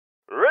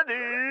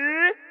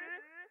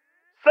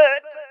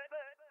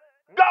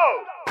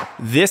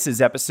This is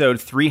episode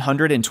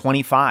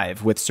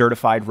 325 with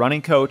certified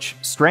running coach,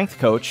 strength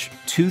coach,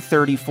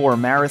 234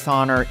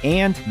 marathoner,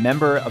 and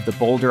member of the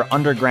Boulder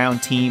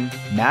Underground team,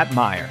 Matt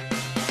Meyer.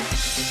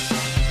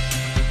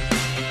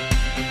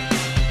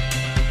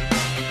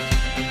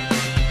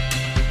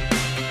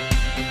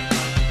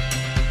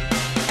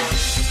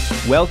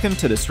 Welcome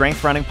to the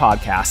Strength Running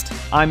Podcast.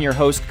 I'm your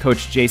host,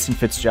 Coach Jason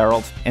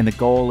Fitzgerald, and the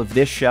goal of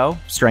this show,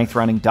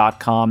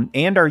 strengthrunning.com,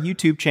 and our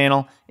YouTube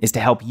channel is to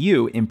help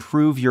you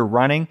improve your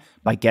running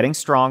by getting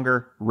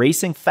stronger,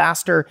 racing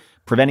faster,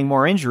 preventing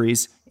more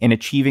injuries, and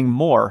achieving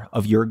more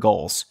of your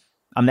goals.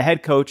 I'm the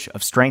head coach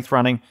of Strength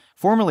Running,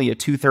 formerly a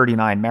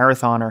 239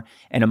 marathoner,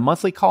 and a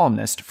monthly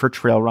columnist for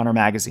Trail Runner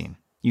magazine.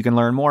 You can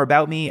learn more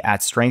about me at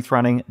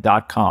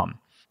strengthrunning.com.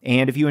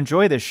 And if you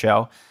enjoy this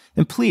show,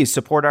 then please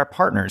support our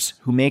partners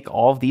who make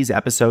all of these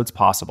episodes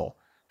possible.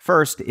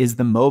 First is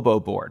the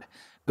Mobo Board.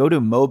 Go to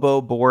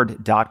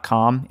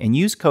moboboard.com and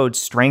use code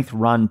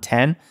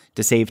STRENGTHRUN10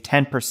 to save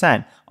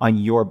 10% on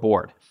your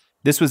board.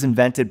 This was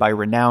invented by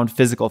renowned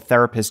physical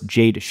therapist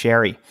Jay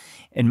DeSherry,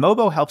 and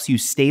Mobo helps you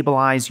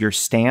stabilize your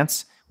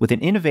stance with an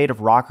innovative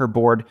rocker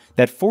board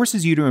that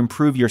forces you to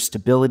improve your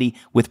stability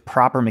with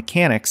proper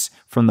mechanics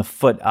from the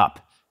foot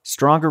up.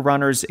 Stronger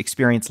runners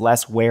experience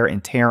less wear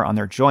and tear on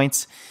their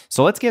joints,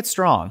 so let's get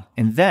strong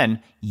and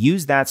then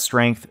use that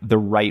strength the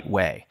right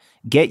way.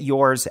 Get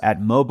yours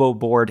at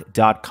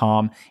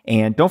moboboard.com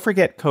and don't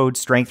forget code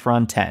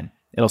STRENGTHRUN10.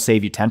 It'll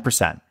save you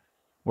 10%.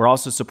 We're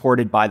also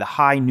supported by the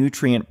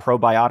high-nutrient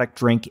probiotic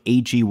drink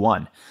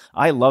AG1.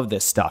 I love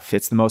this stuff.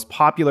 It's the most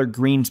popular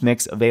greens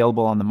mix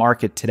available on the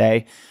market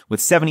today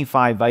with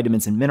 75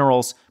 vitamins and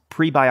minerals,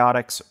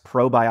 prebiotics,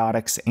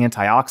 probiotics,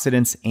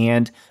 antioxidants,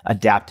 and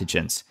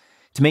adaptogens.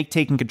 To make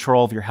taking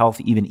control of your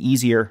health even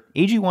easier,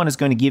 AG1 is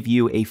going to give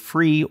you a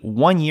free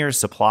 1-year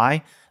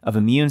supply of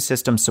immune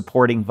system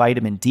supporting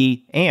vitamin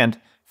D and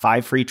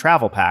 5 free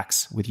travel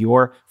packs with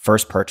your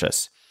first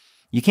purchase.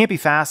 You can't be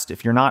fast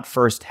if you're not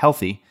first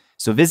healthy,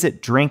 so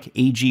visit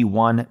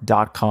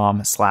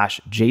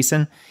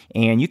drinkag1.com/Jason,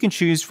 and you can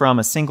choose from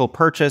a single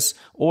purchase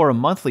or a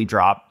monthly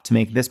drop to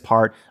make this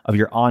part of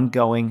your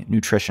ongoing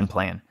nutrition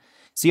plan.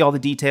 See all the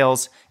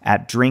details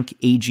at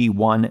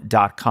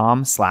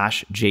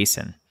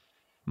drinkag1.com/Jason.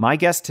 My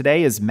guest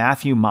today is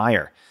Matthew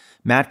Meyer.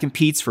 Matt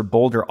competes for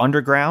Boulder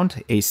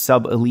Underground, a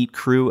sub-elite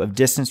crew of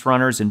distance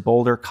runners in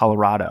Boulder,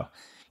 Colorado.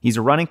 He's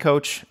a running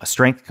coach, a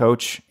strength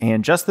coach,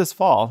 and just this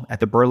fall at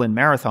the Berlin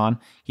Marathon,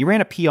 he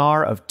ran a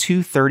PR of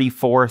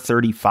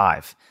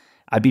 2:34:35.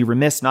 I'd be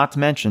remiss not to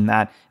mention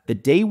that the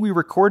day we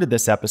recorded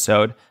this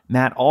episode,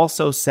 Matt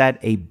also set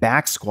a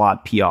back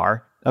squat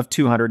PR of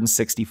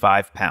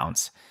 265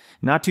 pounds.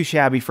 Not too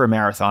shabby for a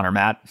marathoner,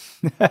 Matt.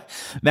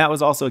 Matt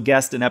was also a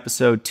guest in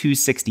episode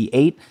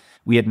 268.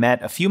 We had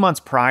met a few months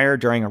prior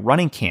during a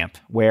running camp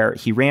where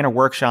he ran a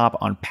workshop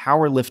on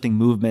powerlifting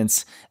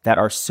movements that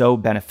are so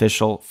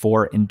beneficial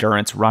for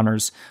endurance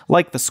runners,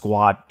 like the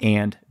squat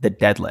and the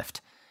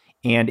deadlift.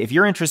 And if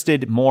you're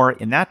interested more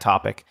in that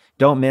topic,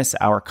 don't miss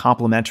our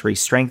complimentary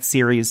strength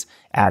series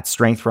at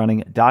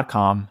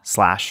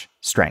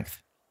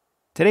strengthrunning.com/strength.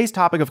 Today's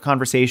topic of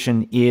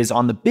conversation is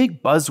on the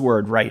big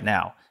buzzword right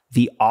now,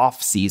 the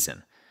off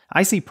season.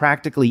 I see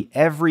practically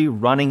every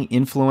running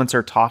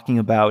influencer talking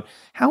about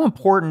how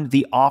important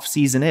the off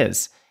season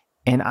is,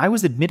 and I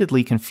was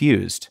admittedly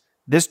confused.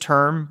 This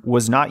term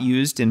was not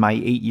used in my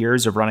 8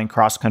 years of running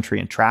cross country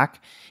and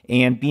track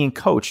and being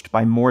coached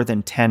by more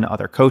than 10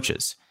 other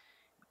coaches.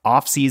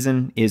 Off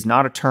season is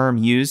not a term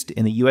used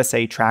in the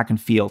USA track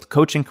and field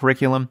coaching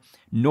curriculum,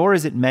 nor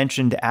is it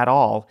mentioned at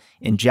all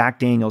in Jack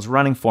Daniel's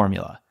running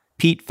formula,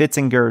 Pete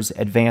Fitzinger's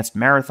advanced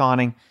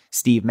marathoning,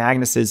 Steve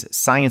Magnus's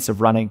Science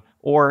of Running,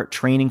 or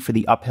Training for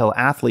the Uphill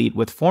Athlete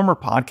with former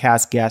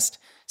podcast guest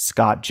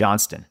Scott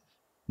Johnston.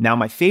 Now,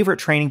 my favorite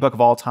training book of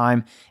all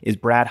time is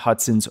Brad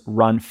Hudson's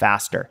Run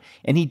Faster,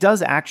 and he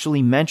does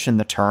actually mention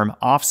the term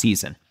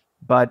off-season,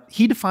 but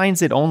he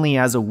defines it only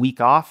as a week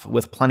off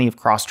with plenty of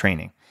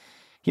cross-training.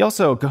 He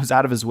also goes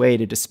out of his way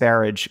to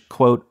disparage,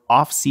 quote,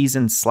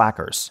 off-season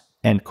slackers,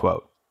 end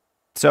quote.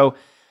 So,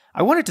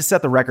 I wanted to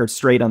set the record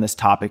straight on this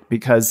topic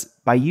because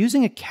by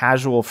using a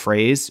casual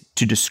phrase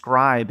to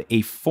describe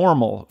a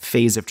formal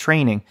phase of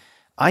training,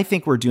 I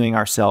think we're doing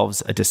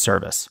ourselves a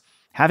disservice.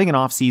 Having an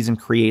off-season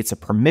creates a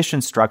permission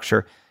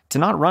structure to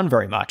not run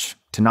very much,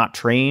 to not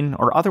train,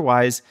 or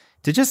otherwise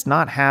to just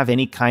not have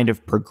any kind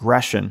of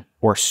progression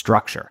or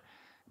structure.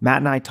 Matt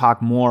and I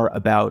talk more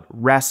about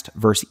rest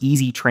versus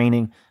easy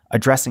training,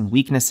 addressing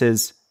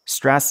weaknesses,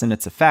 stress and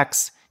its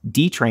effects,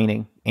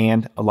 detraining,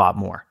 and a lot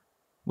more.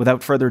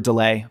 Without further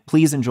delay,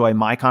 please enjoy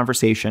my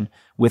conversation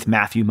with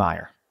Matthew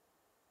Meyer.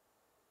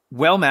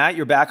 Well, Matt,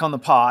 you're back on the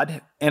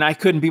pod, and I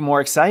couldn't be more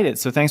excited,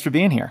 so thanks for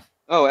being here.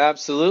 Oh,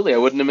 absolutely. I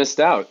wouldn't have missed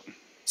out.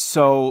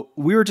 So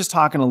we were just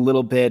talking a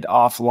little bit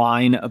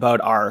offline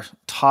about our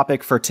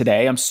topic for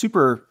today. I'm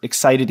super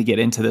excited to get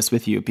into this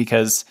with you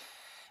because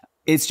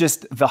it's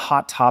just the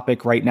hot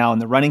topic right now in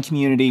the running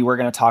community. We're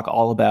going to talk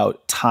all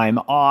about time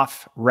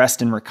off,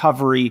 rest and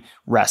recovery,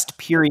 rest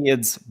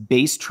periods,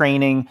 base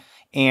training,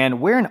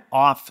 and where an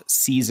off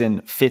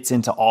season fits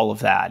into all of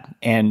that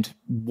and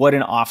what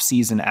an off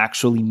season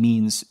actually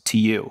means to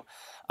you.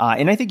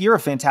 And I think you're a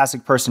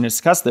fantastic person to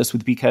discuss this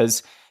with,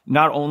 because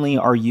not only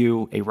are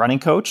you a running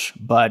coach,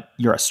 but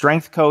you're a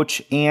strength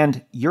coach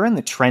and you're in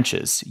the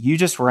trenches. You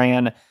just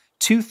ran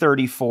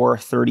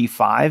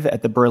 2:34:35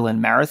 at the Berlin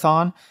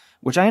Marathon,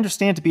 which I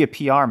understand to be a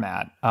PR,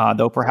 Matt,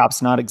 though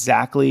perhaps not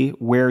exactly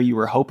where you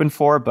were hoping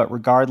for, but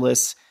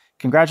regardless,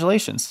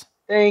 congratulations.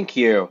 Thank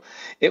you.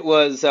 It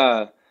was,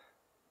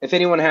 if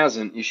anyone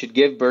hasn't, you should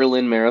give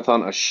Berlin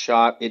Marathon a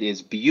shot. It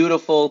is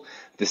beautiful.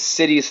 The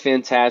city is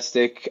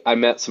fantastic. I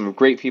met some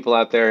great people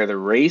out there. The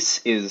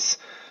race is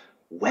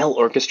well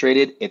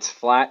orchestrated. It's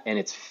flat and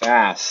it's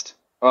fast.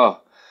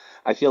 Oh,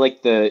 I feel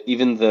like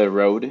even the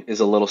road is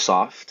a little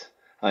soft.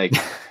 Like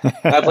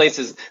that place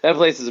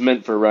is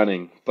meant for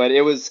running. But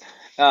it was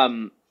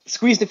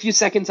squeezed a few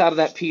seconds out of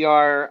that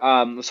PR.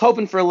 Was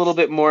hoping for a little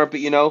bit more,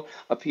 but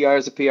a PR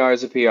is a PR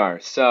is a PR.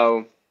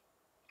 So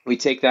we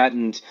take that,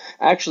 and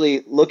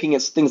actually looking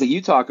at things that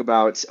you talk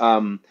about,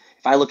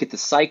 if I look at the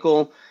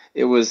cycle,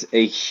 it was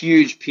a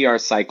huge PR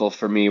cycle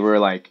for me. We're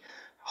like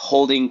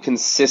holding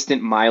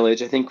consistent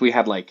mileage. I think we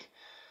had like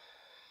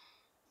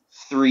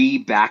 3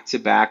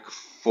 back-to-back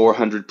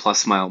 400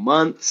 plus mile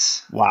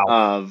months. Wow.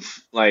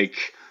 Of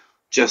like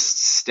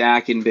just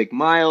stacking big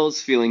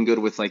miles, feeling good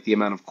with like the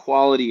amount of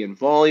quality and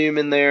volume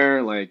in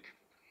there, like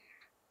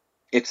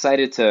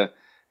excited to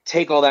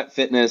take all that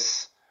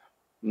fitness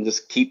and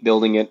just keep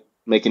building it,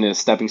 making it a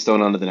stepping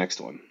stone onto the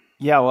next one.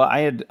 Yeah, well, I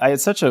had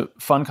such a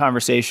fun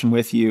conversation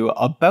with you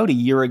about a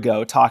year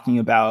ago talking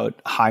about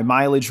high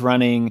mileage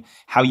running,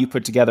 how you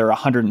put together a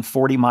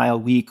 140-mile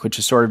week, which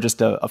is sort of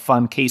just a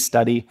fun case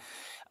study.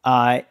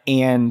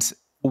 And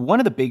one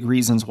of the big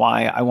reasons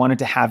why I wanted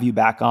to have you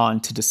back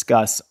on to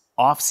discuss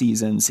off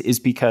seasons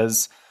is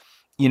because,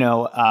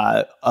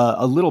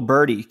 a little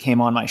birdie came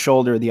on my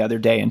shoulder the other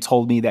day and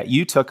told me that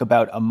you took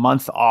about a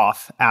month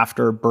off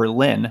after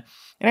Berlin.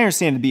 And I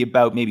understand it to be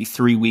about maybe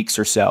 3 weeks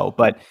or so,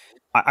 but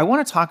I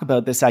want to talk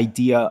about this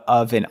idea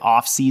of an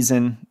off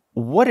season,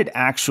 what it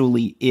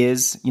actually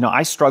is.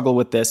 I struggle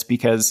with this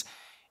because,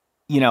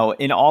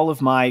 in all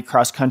of my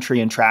cross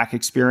country and track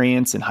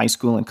experience in high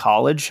school and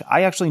college,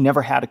 I actually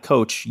never had a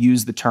coach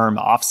use the term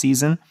off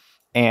season.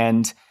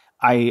 And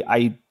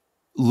I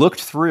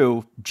looked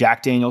through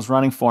Jack Daniel's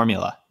running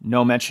formula,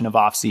 no mention of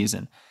off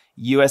season.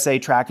 USA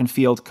Track and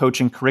Field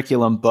coaching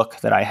curriculum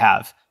book that I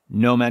have,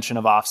 no mention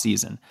of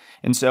off-season.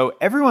 And so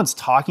everyone's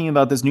talking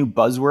about this new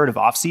buzzword of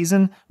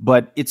off-season,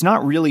 but it's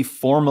not really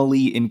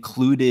formally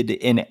included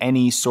in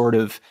any sort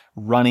of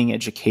running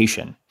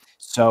education.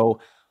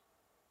 So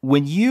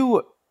when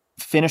you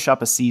finish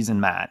up a season,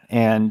 Matt,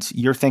 and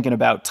you're thinking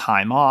about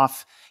time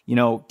off,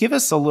 give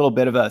us a little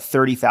bit of a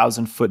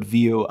 30,000-foot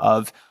view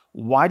of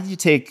why did you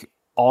take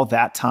all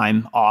that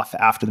time off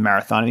after the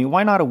marathon? I mean,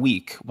 why not a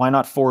week? Why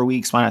not 4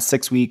 weeks? Why not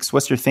 6 weeks?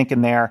 What's your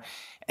thinking there?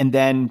 And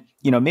then,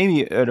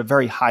 maybe at a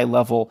very high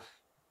level,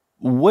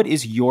 what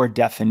is your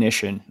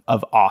definition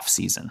of off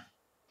season?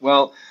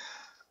 Well,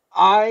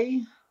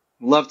 I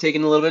love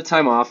taking a little bit of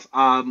time off.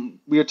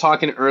 We were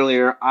talking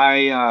earlier.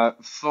 I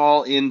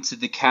fall into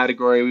the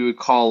category we would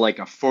call like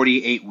a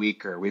 48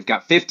 weeker. We've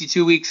got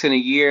 52 weeks in a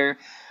year.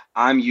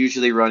 I'm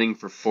usually running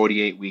for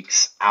 48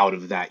 weeks out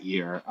of that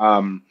year.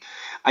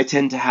 I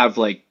tend to have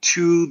like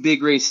 2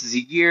 big races a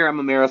year. I'm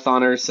a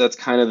marathoner, so that's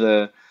kind of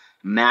the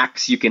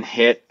max you can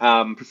hit.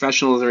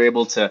 Professionals are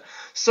able to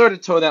sort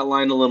of toe that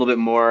line a little bit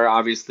more.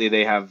 Obviously,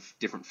 they have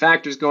different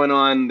factors going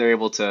on. They're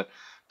able to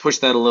push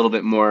that a little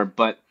bit more.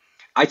 But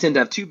I tend to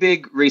have 2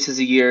 big races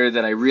a year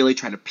that I really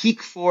try to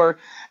peak for.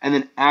 And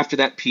then after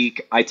that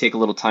peak, I take a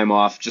little time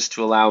off just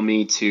to allow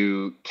me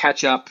to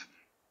catch up,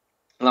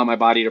 allow my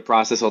body to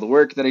process all the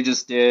work that I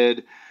just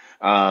did.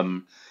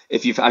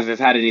 If I've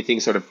had anything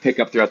sort of pick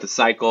up throughout the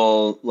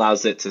cycle,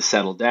 allows it to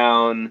settle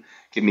down,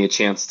 give me a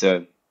chance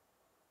to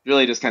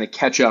really just kind of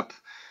catch up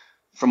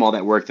from all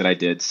that work that I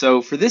did.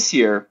 So for this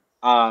year,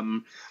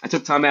 I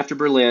took time after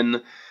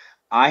Berlin.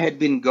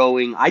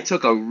 I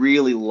took a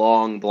really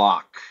long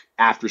block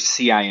after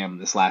CIM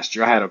this last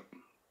year. I had a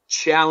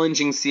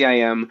challenging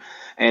CIM,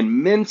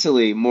 and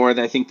mentally more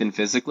than I think than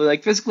physically.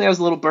 Like physically I was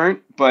a little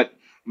burnt, but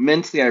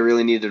mentally I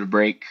really needed a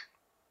break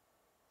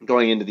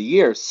going into the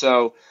year.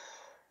 So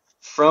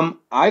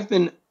I've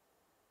been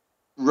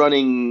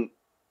running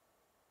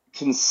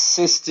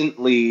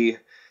consistently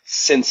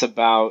since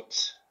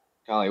about,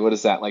 what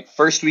is that? Like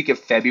first week of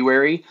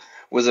February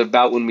was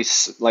about when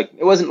it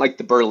wasn't like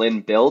the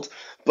Berlin build,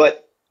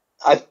 but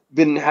I've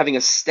been having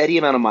a steady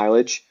amount of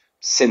mileage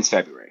since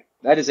February.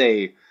 That is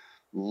a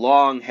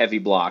long, heavy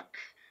block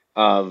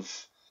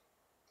of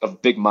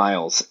big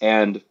miles.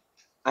 And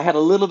I had a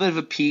little bit of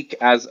a peak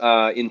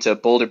into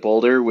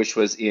Boulder, which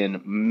was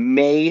in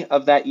May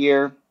of that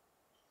year.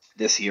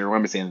 This year, what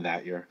am I saying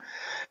that year?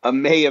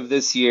 May of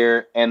this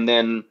year, and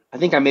then I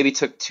think I maybe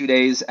took 2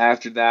 days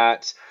after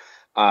that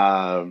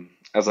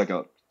as like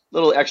a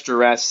little extra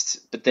rest.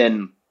 But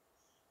then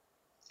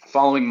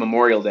following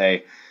Memorial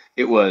Day,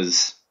 it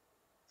was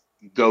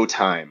go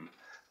time.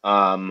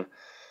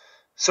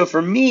 So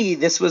for me,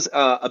 this was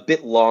a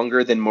bit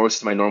longer than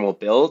most of my normal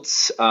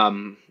builds.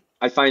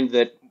 I find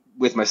that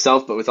with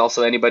myself, but with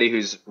also anybody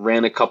who's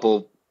ran a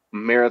couple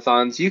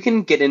marathons, you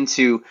can get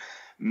into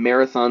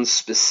marathon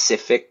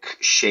specific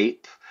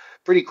shape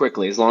pretty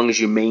quickly as long as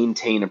you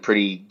maintain a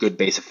pretty good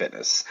base of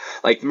fitness.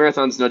 Like the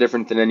marathon's no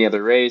different than any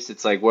other race.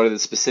 It's like, what are the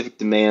specific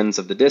demands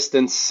of the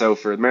distance? So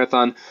for the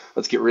marathon,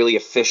 let's get really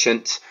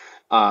efficient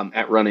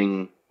at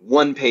running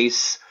one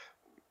pace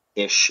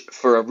ish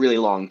for a really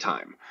long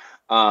time.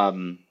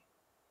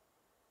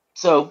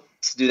 So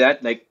to do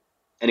that, like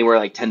anywhere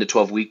like 10 to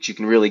 12 weeks, you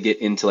can really get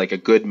into like a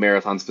good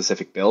marathon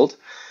specific build.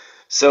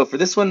 So for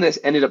this one, this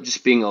ended up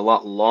just being a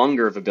lot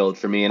longer of a build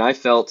for me. And I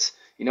felt,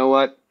 you know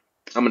what?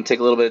 I'm going to take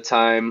a little bit of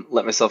time,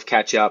 let myself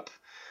catch up,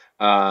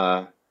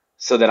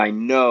 so that I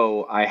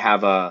know I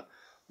have a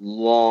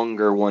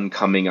longer one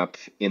coming up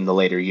in the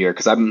later year.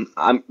 Because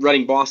I'm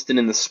running Boston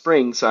in the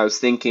spring, so I was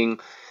thinking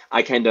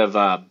I kind of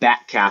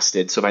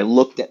backcasted. So if I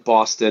looked at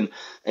Boston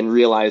and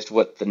realized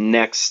what the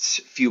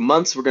next few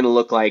months were going to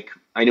look like,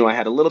 I knew I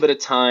had a little bit of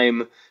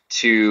time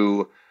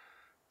to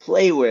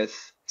play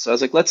with. So I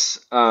was like,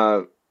 let's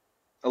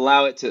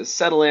allow it to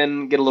settle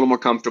in, get a little more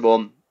comfortable,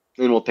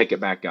 and we'll pick it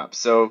back up.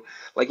 So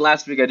like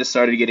last week, I just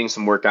started getting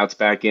some workouts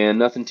back in,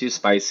 nothing too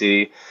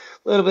spicy, a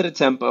little bit of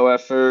tempo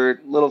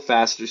effort, a little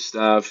faster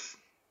stuff,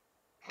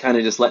 kind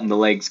of just letting the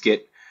legs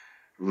get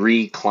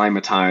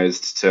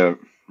reclimatized to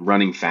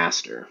running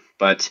faster.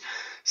 But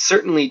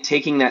certainly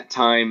taking that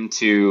time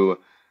to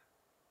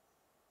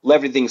let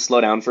everything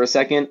slow down for a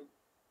second,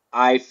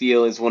 I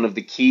feel is one of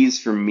the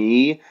keys for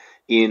me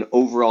in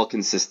overall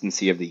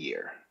consistency of the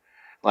year.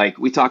 Like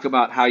we talk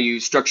about how you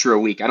structure a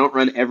week. I don't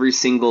run every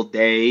single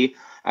day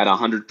at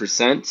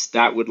 100%.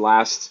 That would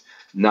last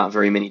not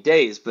very many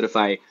days. But if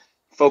I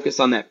focus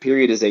on that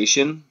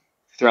periodization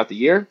throughout the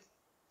year,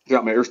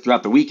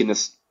 throughout the week in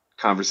this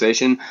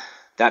conversation,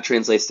 that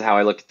translates to how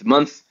I look at the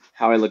month,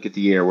 how I look at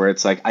the year, where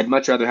it's like I'd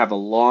much rather have a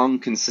long,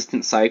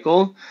 consistent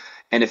cycle.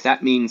 And if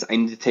that means I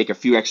need to take a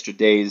few extra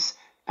days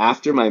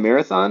after my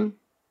marathon,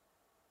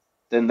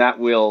 then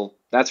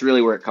that's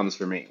really where it comes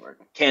for me.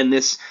 Can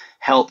this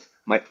help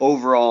my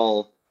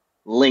overall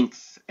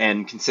length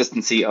and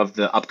consistency of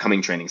the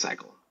upcoming training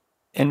cycle?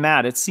 And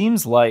Matt, it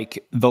seems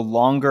like the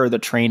longer the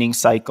training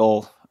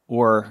cycle,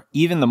 or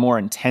even the more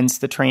intense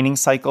the training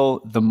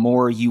cycle, the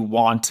more you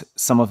want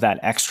some of that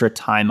extra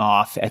time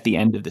off at the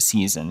end of the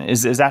season.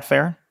 Is that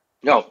fair?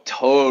 No,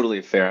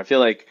 totally fair. I feel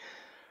like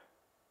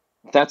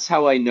that's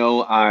how I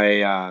know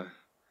I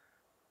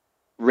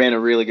ran a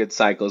really good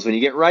cycle, is when you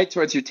get right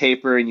towards your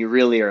taper and you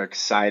really are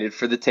excited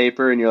for the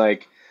taper and you're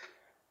like,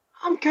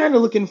 I'm kind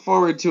of looking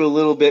forward to a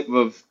little bit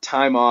of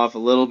time off, a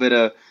little bit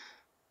of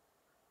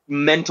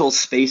mental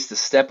space to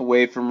step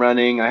away from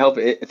running. I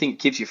think it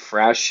keeps you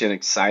fresh and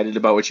excited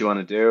about what you want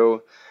to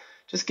do.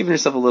 Just giving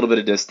yourself a little bit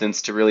of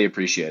distance to really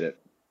appreciate it.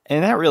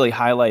 And that really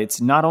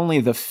highlights not only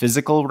the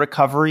physical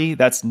recovery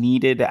that's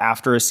needed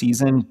after a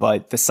season,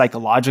 but the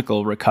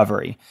psychological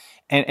recovery.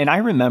 And I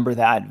remember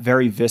that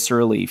very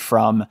viscerally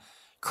from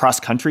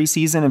cross-country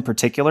season in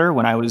particular,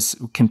 when I was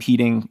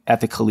competing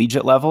at the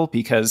collegiate level,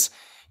 because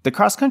the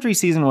cross-country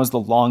season was the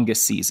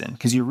longest season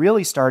because you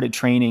really started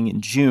training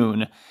in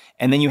June,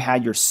 and then you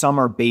had your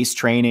summer base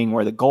training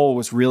where the goal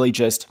was really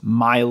just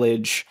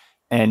mileage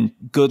and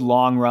good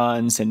long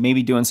runs and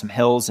maybe doing some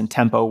hills and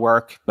tempo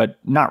work, but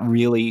not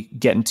really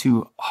getting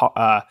too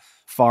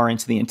far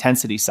into the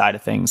intensity side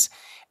of things.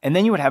 And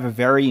then you would have a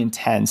very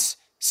intense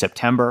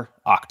September,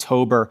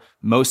 October,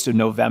 most of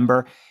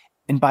November.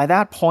 And by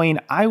that point,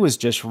 I was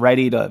just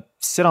ready to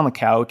sit on the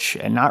couch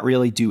and not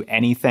really do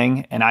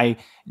anything. And I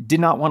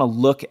did not want to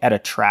look at a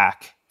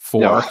track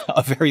for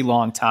a very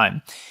long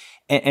time.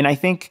 And I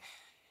think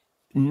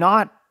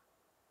not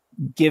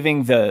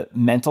giving the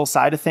mental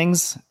side of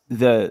things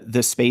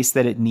the space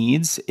that it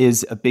needs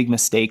is a big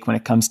mistake when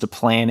it comes to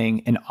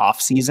planning an off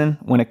season,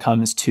 when it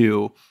comes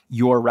to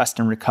your rest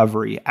and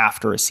recovery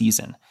after a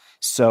season.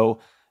 So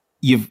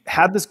you've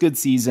had this good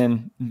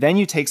season, then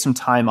you take some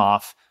time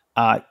off.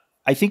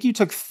 I think you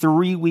took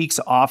 3 weeks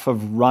off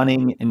of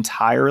running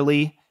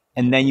entirely,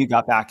 and then you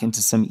got back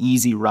into some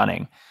easy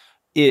running.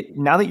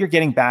 Now that you're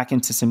getting back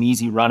into some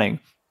easy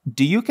running,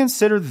 do you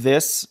consider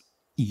this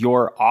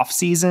your off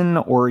season,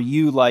 or are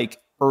you like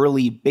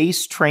early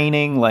base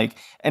training?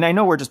 And I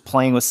know we're just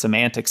playing with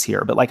semantics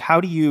here, but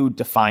how do you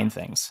define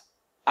things?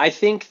 I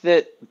think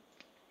that,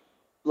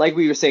 like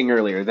we were saying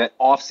earlier, that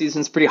off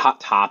season is a pretty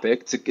hot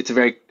topic. It's a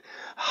very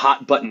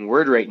hot button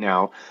word right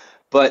now,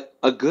 but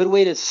a good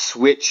way to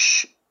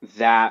switch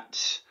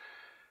that,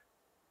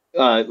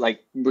 we're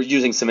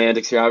using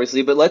semantics here,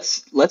 obviously, but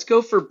let's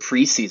go for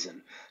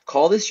preseason.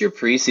 Call this your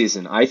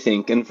preseason, I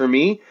think. And for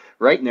me,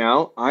 right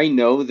now, I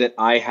know that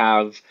I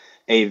have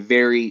a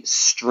very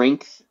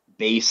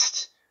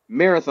strength-based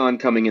marathon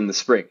coming in the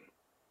spring.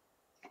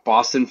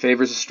 Boston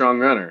favors a strong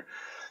runner.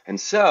 And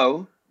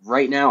so,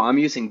 right now, I'm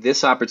using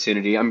this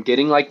opportunity. I'm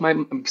getting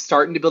I'm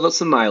starting to build up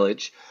some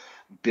mileage,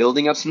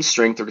 building up some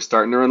strength. We're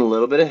starting to run a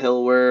little bit of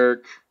hill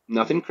work,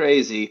 nothing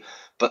crazy,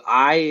 but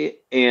I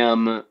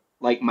am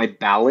like my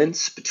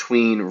balance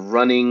between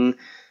running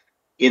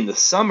in the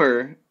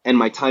summer and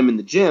my time in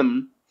the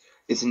gym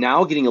is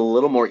now getting a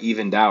little more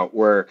evened out,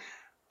 where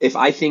if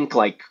I think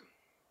like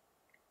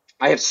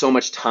I have so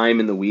much time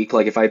in the week,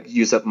 like if I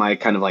use up my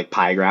kind of like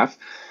pie graph,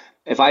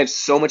 if I have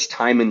so much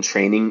time in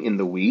training in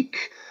the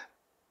week,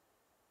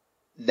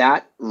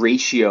 that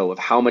ratio of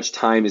how much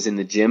time is in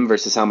the gym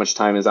versus how much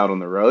time is out on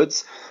the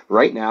roads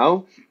right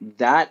now,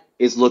 that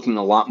is looking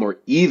a lot more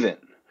even,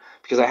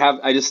 because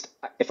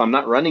if I'm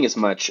not running as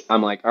much,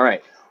 I'm like, all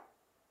right,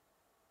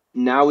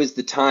 now is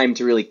the time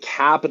to really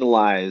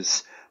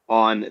capitalize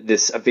on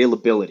this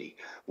availability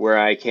where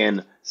I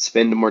can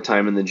spend more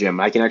time in the gym.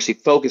 I can actually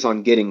focus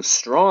on getting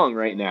strong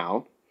right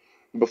now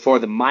before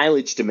the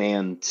mileage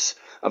demands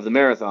of the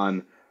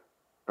marathon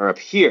are up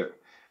here.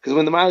 Because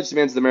when the mileage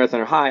demands of the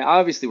marathon are high,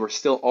 obviously we're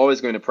still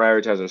always going to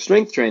prioritize our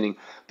strength training,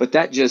 but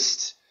that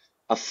just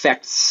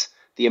affects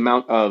the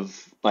amount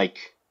of like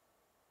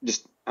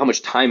just how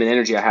much time and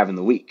energy I have in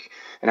the week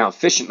and how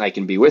efficient I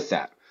can be with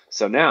that.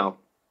 So now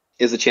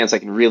is the chance I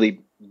can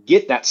really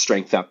get that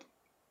strength up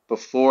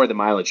before the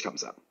mileage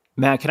comes up.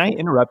 Matt, can I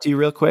interrupt you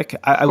real quick?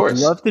 I would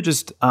love to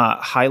just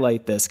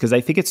highlight this because I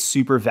think it's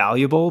super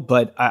valuable,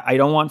 but I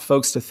don't want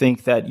folks to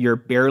think that you're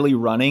barely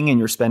running and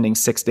you're spending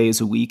 6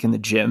 days a week in the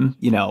gym,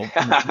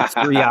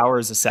 3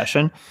 hours a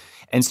session.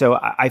 And so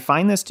I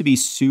find this to be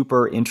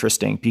super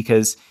interesting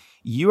because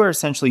you are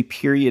essentially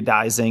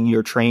periodizing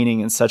your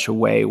training in such a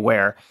way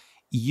where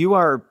you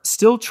are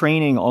still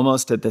training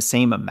almost at the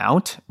same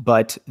amount,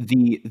 but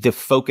the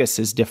focus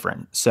is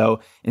different.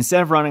 So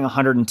instead of running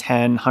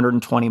 110,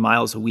 120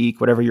 miles a week,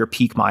 whatever your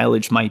peak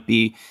mileage might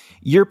be,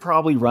 you're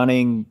probably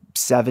running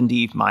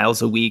 70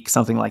 miles a week,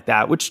 something like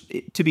that, which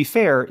to be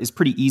fair is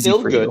pretty easy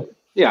still for good. you.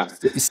 Yeah.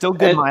 It's still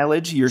good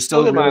mileage. You're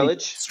still good really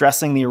mileage.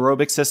 Stressing the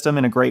aerobic system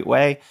in a great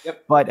way.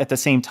 Yep. But at the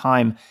same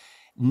time,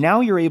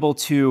 now you're able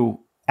to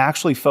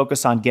actually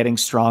focus on getting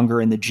stronger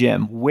in the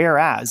gym.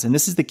 Whereas, and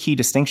this is the key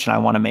distinction I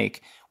want to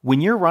make,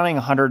 when you're running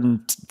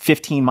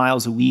 115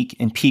 miles a week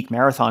in peak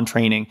marathon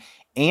training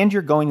and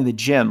you're going to the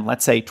gym,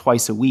 let's say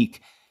twice a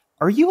week,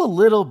 are you a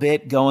little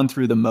bit going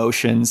through the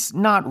motions,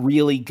 not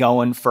really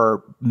going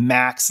for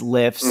max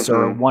lifts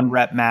or 1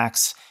 rep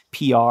max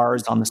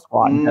PRs on the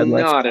squat and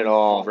deadlift? Not at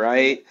all,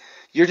 right?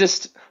 You're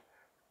just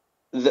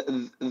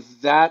the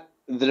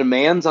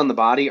demands on the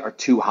body are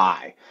too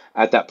high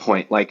at that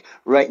point. Like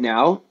right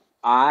now,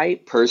 I'm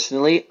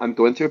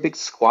going through a big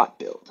squat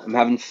build. I'm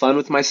having fun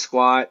with my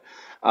squat.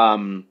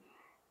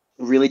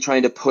 Really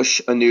trying to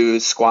push a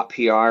new squat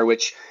PR,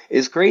 which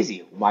is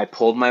crazy. I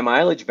pulled my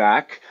mileage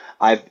back.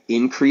 I've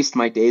increased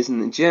my days in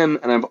the gym,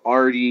 and I've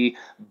already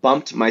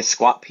bumped my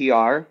squat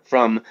PR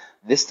from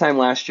this time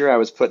last year. I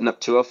was putting up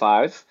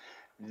 205.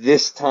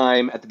 This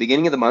time at the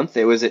beginning of the month,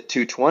 it was at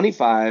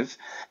 225.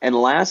 And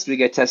last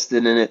week I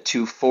tested in at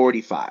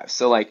 245.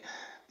 So like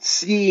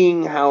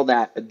seeing how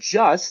that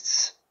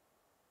adjusts,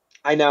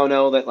 I now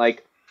know that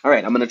like, all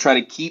right, I'm going to try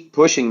to keep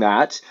pushing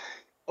that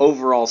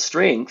overall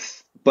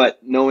strength, but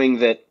knowing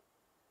that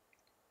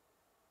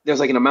there's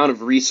like an amount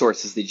of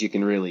resources that you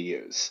can really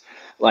use.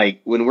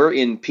 Like when we're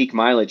in peak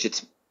mileage,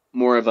 it's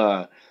more of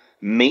a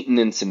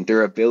maintenance and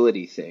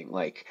durability thing.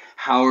 Like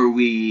how are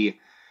we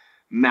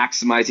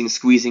maximizing,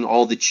 squeezing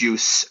all the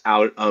juice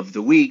out of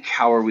the week?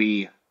 How are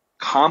we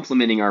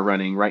complementing our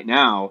running right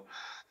now?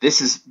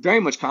 This is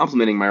very much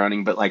complementing my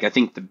running, but like I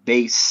think the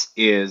base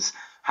is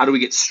how do we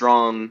get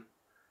strong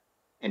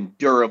and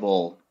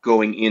durable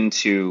going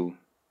into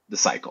the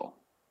cycle?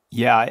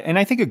 Yeah, and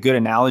I think a good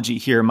analogy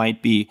here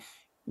might be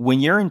when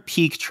you're in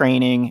peak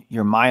training,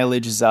 your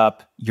mileage is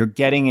up, you're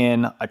getting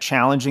in a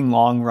challenging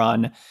long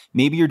run,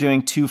 maybe you're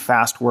doing 2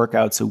 fast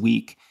workouts a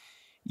week.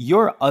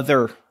 Your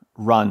other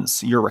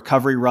runs, your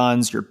recovery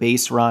runs, your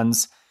base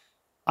runs,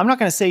 I'm not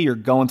going to say you're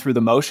going through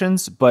the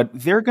motions, but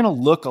they're going to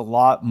look a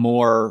lot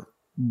more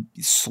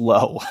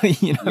slow,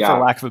 for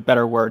lack of a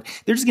better word.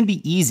 They're just going to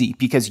be easy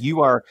because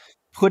you are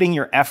putting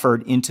your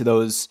effort into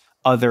those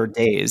other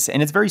days.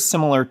 And it's very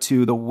similar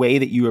to the way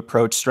that you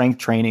approach strength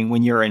training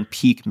when you're in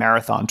peak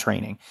marathon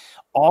training.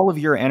 All of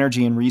your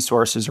energy and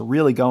resources are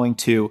really going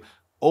to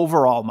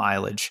overall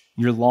mileage,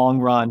 your long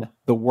run,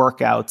 the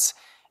workouts,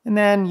 and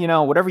then,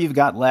 whatever you've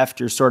got left,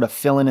 you're sort of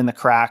filling in the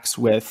cracks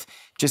with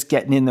just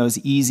getting in those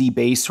easy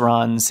base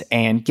runs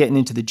and getting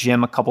into the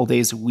gym a couple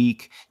days a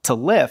week to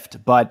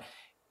lift. But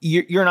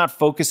you're not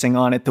focusing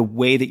on it the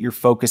way that you're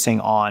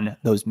focusing on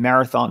those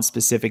marathon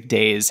specific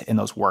days and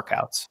those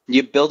workouts.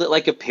 You build it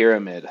like a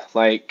pyramid,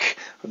 like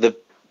the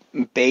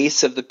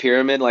base of the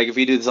pyramid. Like if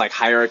you do this like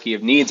hierarchy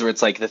of needs where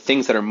it's like the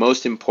things that are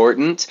most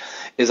important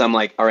is I'm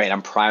like, all right,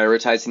 I'm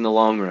prioritizing the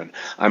long run.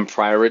 I'm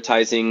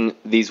prioritizing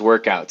these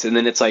workouts. And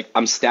then it's like,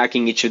 I'm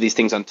stacking each of these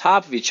things on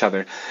top of each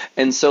other.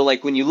 And so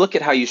like when you look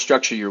at how you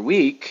structure your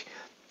week,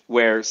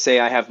 where say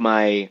I have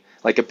my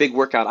like a big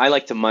workout. I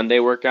like to Monday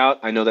workout.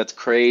 I know that's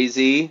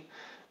crazy.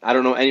 I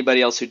don't know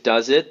anybody else who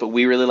does it, but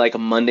we really like a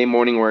Monday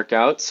morning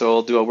workout. So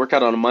I'll do a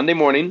workout on a Monday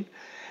morning,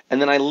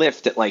 and then I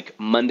lift at like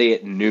Monday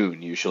at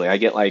noon usually. I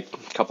get like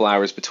a couple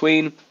hours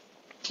between,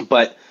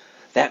 but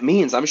that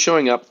means I'm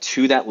showing up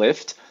to that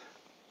lift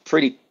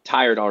pretty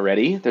tired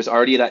already. There's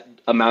already that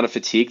amount of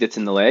fatigue that's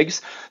in the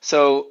legs.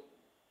 So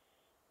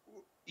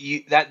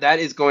that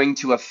is going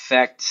to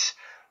affect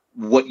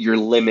what your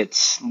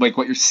limits, like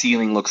what your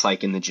ceiling looks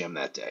like in the gym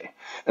that day.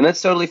 And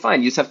that's totally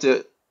fine. You just have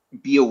to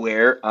be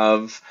aware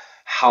of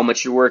how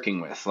much you're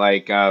working with,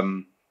 like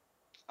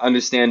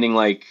understanding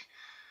like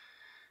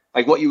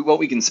what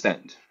we can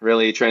spend.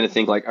 Really trying to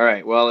think like, all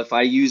right, well, if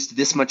I used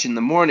this much in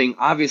the morning,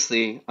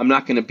 obviously I'm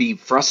not going to be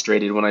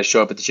frustrated when I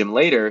show up at the gym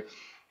later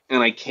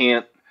and I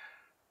can't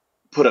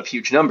put up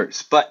huge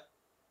numbers. But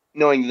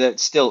knowing that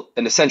it's still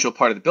an essential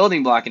part of the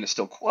building block and it's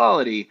still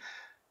quality,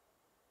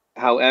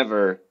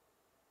 however,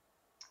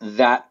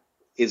 that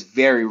is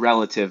very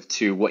relative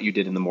to what you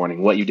did in the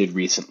morning, what you did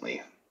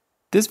recently.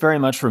 This very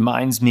much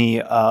reminds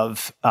me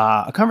of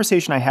a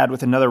conversation I had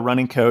with another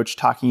running coach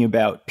talking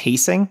about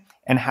pacing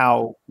and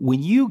how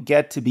when you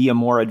get to be a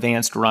more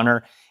advanced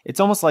runner, it's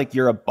almost like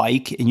you're a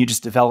bike and you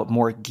just develop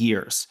more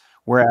gears.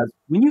 Whereas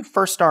when you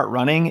first start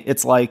running,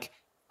 it's like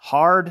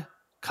hard,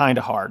 kind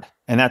of hard,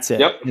 and that's it.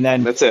 Yep, and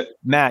then that's it.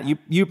 Matt,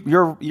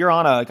 you're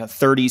on a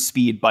 30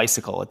 speed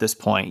bicycle at this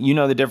point. You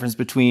know the difference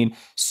between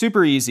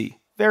super easy,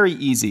 very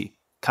easy,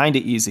 kind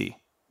of easy,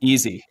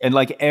 easy, and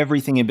like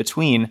everything in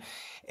between.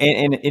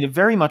 And it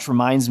very much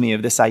reminds me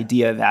of this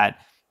idea that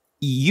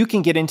you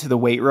can get into the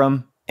weight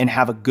room and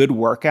have a good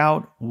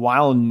workout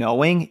while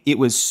knowing it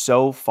was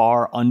so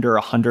far under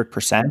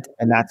 100%,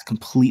 and that's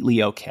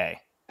completely okay.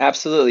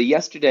 Absolutely.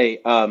 Yesterday,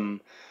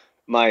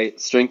 my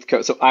strength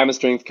coach, so I'm a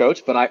strength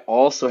coach, but I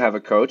also have a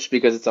coach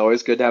because it's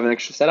always good to have an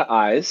extra set of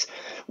eyes.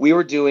 We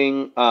were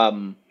working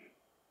on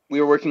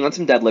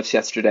some deadlifts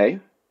yesterday,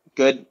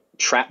 good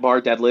trap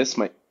bar deadlifts,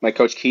 my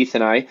coach Keith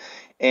and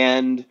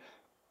and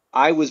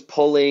I was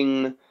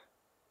pulling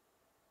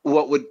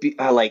what would be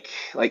like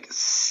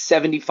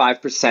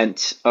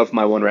 75% of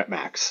my 1 rep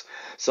max.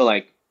 So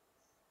like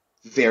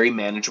very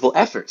manageable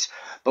efforts.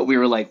 But we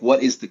were like,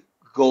 what is the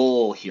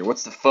goal here?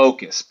 What's the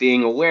focus?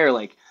 Being aware,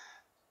 like,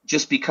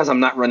 just because I'm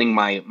not running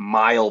my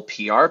mile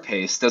PR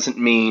pace doesn't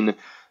mean that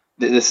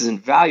this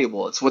isn't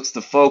valuable. It's what's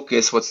the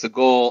focus? What's the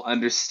goal?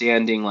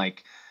 Understanding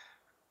like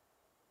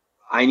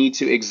I need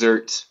to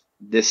exert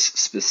this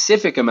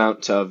specific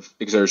amount of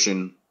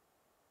exertion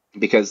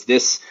because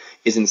this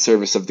is in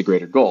service of the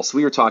greater goal. So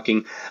we were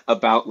talking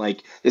about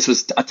like, this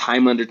was a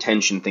time under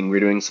tension thing. We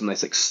were doing some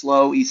nice like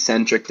slow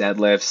eccentric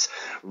deadlifts,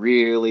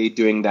 really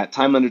doing that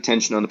time under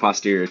tension on the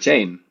posterior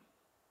chain.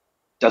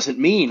 Doesn't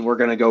mean we're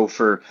going to go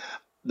for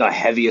the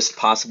heaviest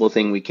possible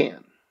thing we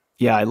can.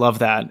 Yeah, I love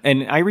that.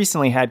 And I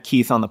recently had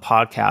Keith on the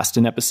podcast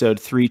in episode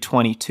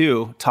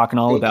 322 talking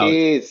all about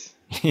Keith.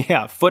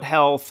 Yeah, foot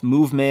health,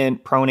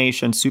 movement,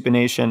 pronation,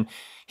 supination.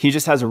 He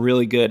just has a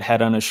really good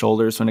head on his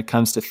shoulders when it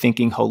comes to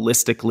thinking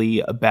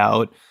holistically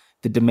about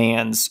the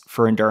demands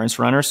for endurance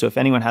runners. So if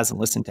anyone hasn't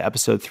listened to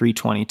episode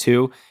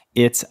 322,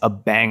 it's a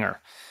banger.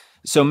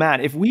 So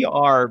Matt, if we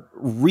are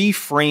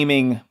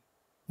reframing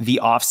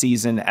the off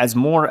season as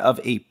more of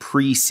a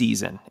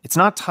preseason, it's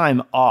not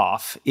time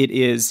off. It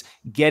is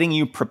getting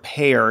you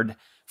prepared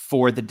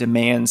for the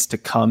demands to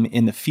come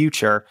in the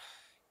future.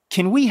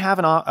 Can we have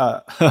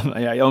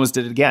I almost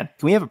did it again.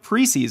 Can we have a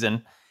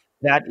preseason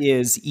that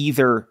is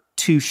either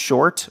too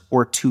short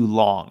or too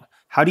long?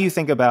 How do you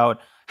think about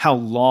how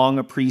long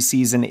a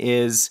preseason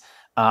is?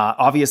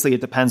 Obviously, it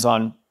depends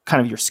on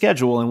kind of your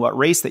schedule and what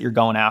race that you're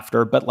going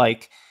after, but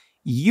like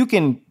you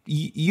can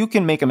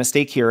make a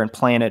mistake here and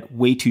plan it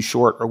way too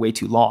short or way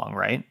too long,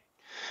 right?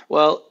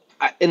 Well,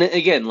 and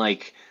again,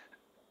 like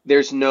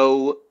there's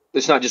not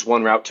just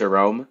one route to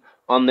Rome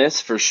on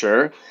this for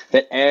sure,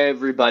 that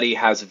everybody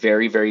has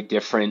very, very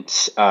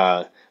different,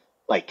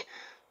 like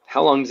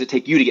how long does it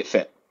take you to get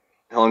fit?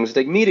 How long does it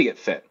take me to get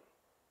fit?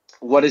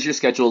 What does your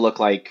schedule look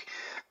like?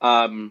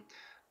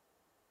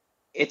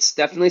 It's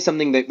definitely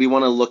something that we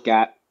want to look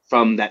at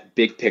from that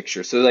big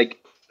picture. So like,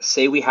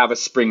 say we have a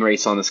spring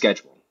race on the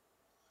schedule.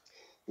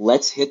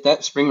 Let's hit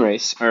that spring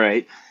race. All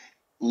right.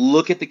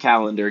 Look at the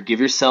calendar. Give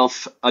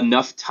yourself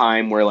enough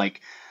time where like,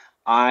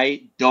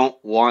 I don't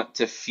want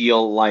to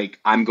feel like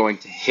I'm going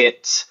to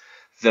hit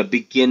the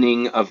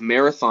beginning of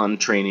marathon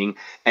training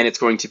and it's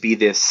going to be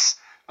this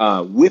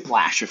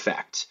whiplash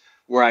effect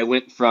where I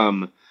went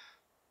from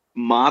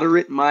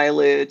moderate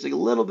mileage, like a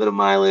little bit of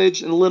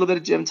mileage and a little bit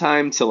of gym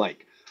time to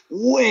like,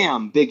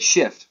 wham, big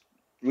shift.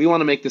 We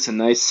want to make this a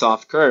nice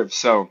soft curve.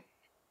 So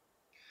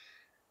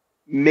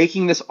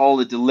making this all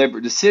a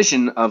deliberate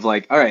decision of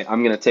like, all right,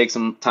 I'm going to take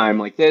some time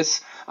like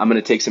this. I'm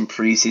going to take some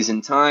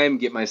preseason time,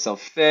 get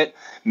myself fit.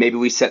 Maybe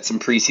we set some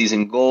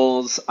preseason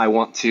goals. I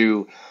want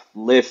to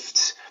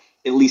lift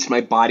at least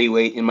my body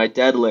weight in my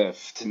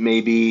deadlift.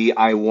 Maybe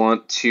I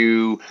want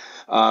to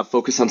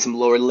focus on some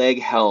lower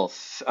leg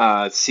health,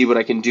 see what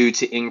I can do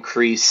to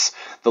increase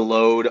the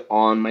load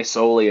on my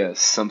soleus,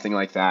 something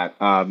like that.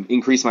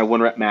 Increase my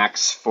 1 rep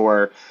max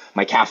for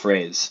my calf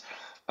raise.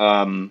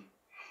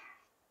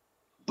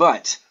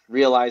 But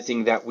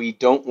realizing that we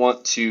don't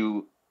want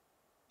to,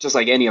 just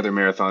like any other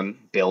marathon,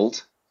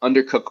 build,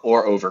 undercook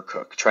or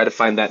overcook. Try to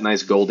find that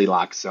nice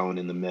Goldilocks zone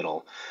in the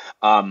middle.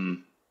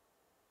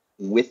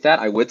 with that,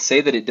 I would say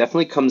that it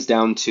definitely comes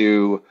down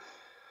to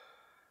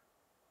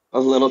a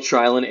little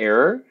trial and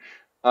error.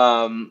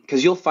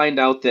 Because you'll find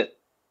out that,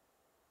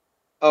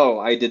 oh,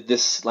 I did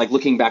this, like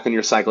looking back on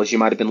your cycles, you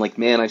might have been like,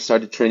 man, I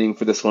started training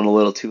for this one a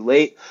little too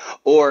late,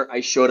 or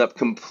I showed up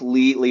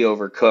completely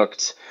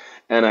overcooked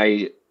and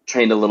I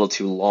trained a little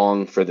too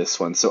long for this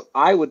one. So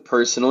I would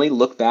personally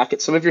look back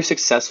at some of your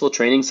successful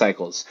training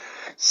cycles,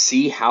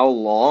 see how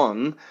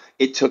long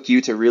it took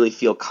you to really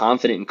feel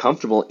confident and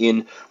comfortable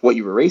in what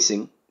you were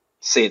racing.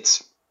 Say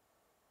it's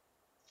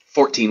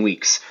 14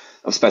 weeks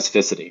of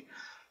specificity.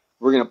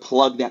 We're going to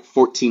plug that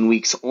 14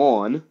 weeks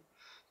on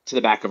to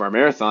the back of our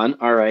marathon.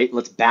 All right,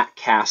 let's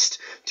backcast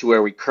to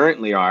where we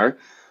currently are.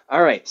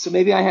 All right, so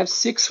maybe I have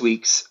 6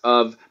 weeks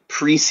of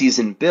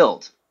preseason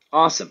build.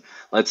 Awesome.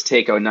 Let's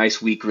take a nice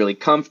week really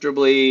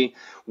comfortably,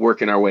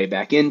 working our way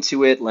back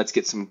into it. Let's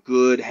get some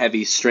good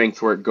heavy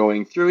strength work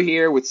going through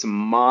here with some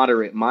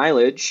moderate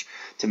mileage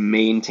to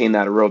maintain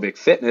that aerobic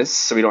fitness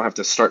so we don't have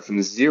to start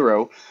from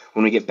zero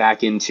when we get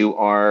back into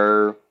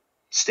our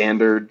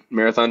standard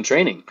marathon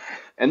training.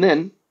 And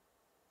then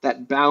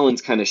that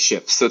balance kind of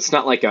shifts. So it's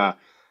not like a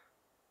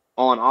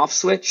on-off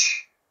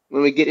switch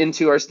when we get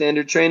into our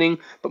standard training,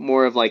 but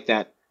more of like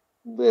that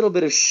little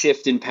bit of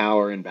shift in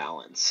power and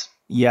balance.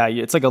 Yeah,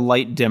 it's like a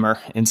light dimmer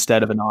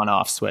instead of an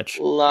on-off switch.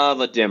 Love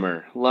a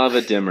dimmer. Love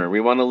a dimmer. We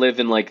want to live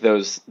in like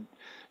those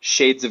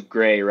shades of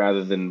gray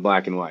rather than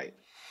black and white.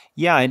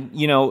 Yeah, and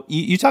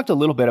you talked a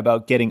little bit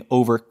about getting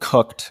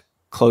overcooked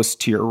close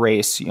to your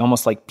race. You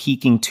almost like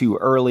peaking too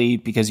early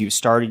because you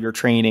started your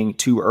training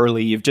too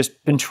early. You've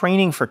just been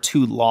training for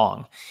too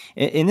long.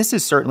 And this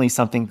is certainly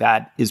something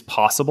that is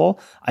possible.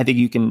 I think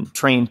you can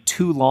train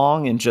too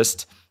long and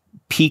just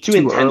peak too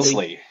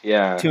intensely. Early,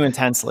 yeah. Too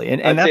intensely.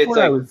 And that's where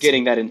like I was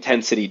getting that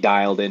intensity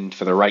dialed in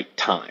for the right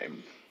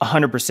time.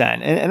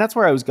 100%. And that's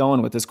where I was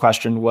going with this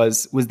question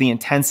was the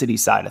intensity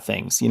side of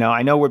things.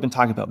 I know we've been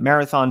talking about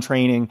marathon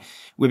training.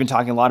 We've been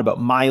talking a lot about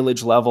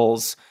mileage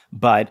levels,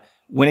 but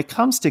when it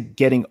comes to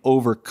getting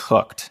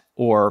overcooked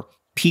or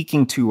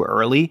peaking too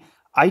early,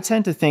 I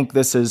tend to think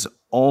this is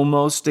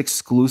almost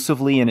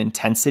exclusively an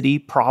intensity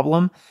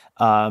problem.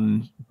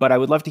 But I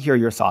would love to hear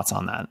your thoughts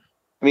on that.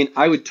 I mean,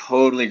 I would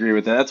totally agree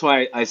with that. That's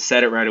why I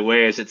said it right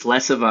away. Is it's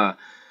less of a.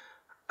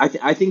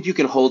 I think you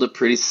can hold a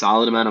pretty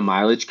solid amount of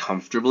mileage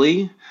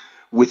comfortably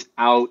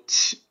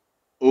without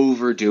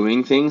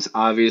overdoing things.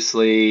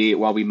 Obviously,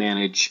 while we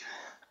manage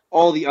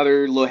all the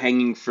other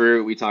low-hanging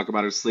fruit, we talk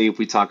about our sleep,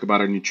 we talk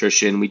about our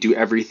nutrition, we do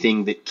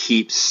everything that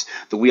keeps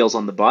the wheels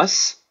on the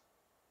bus.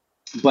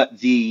 But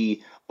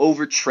the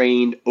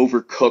overtrained,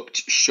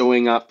 overcooked,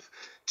 showing up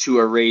to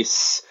a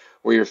race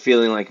where you're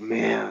feeling like,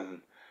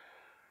 man,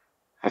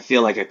 I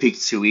feel like I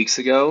peaked 2 weeks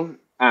ago,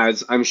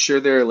 as I'm sure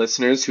there are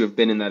listeners who have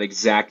been in that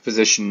exact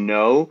position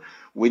know,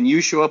 when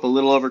you show up a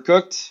little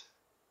overcooked,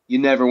 you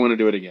never want to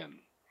do it again.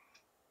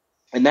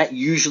 And that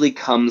usually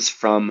comes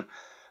from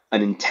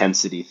an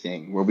intensity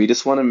thing where we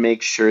just want to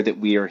make sure that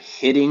we are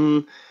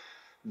hitting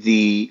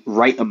the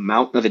right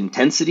amount of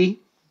intensity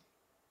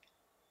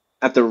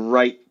at the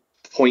right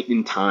point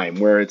in time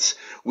where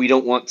we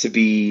don't want to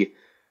be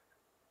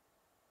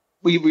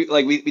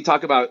we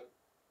talk about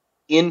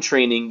in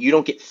training, you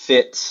don't get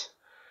fit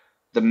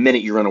the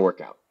minute you run a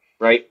workout,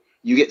 right?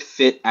 You get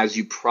fit as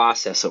you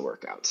process a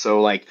workout.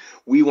 So like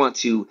we want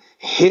to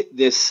hit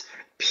this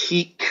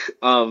peak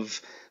of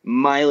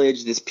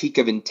mileage, this peak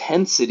of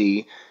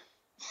intensity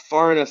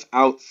far enough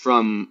out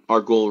from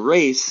our goal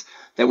race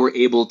that we're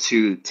able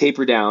to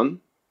taper down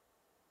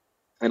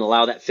and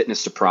allow that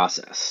fitness to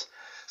process.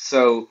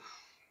 So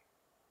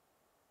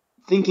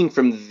thinking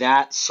from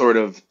that sort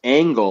of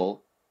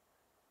angle,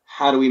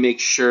 how do we make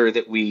sure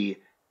that we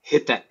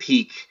hit that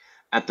peak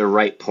at the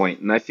right point?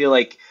 And I feel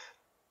like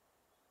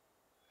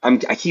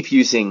I keep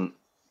using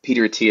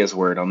Peter Attia's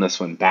word on this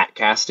one,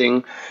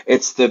 backcasting.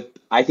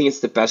 I think it's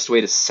the best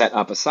way to set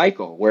up a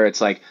cycle where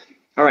it's like,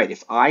 all right,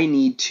 if I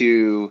need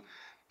to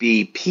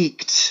be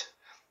peaked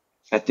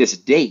at this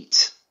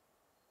date,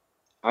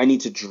 I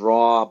need to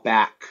draw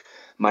back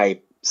my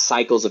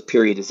cycles of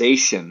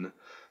periodization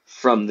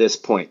from this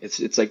point.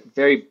 It's like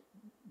very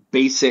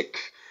basic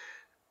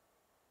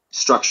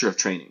structure of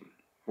training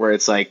where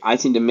it's like I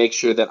need to make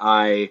sure that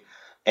I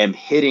am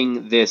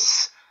hitting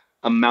this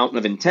amount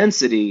of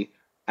intensity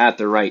at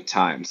the right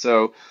time.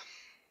 So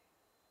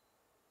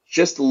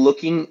just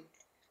looking,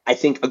 I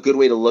think a good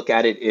way to look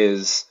at it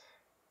is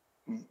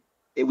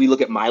we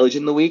look at mileage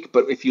in the week,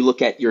 but if you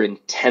look at your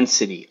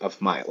intensity of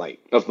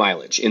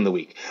mileage in the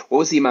week, what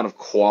was the amount of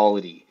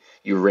quality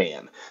you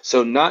ran?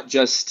 So not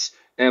just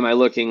am I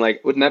looking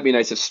like, wouldn't that be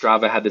nice if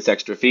Strava had this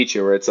extra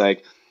feature where it's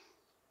like,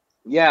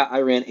 yeah,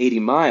 I ran 80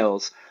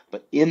 miles,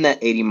 but in that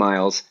 80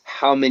 miles,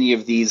 how many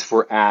of these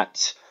were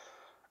at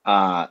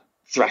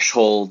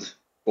threshold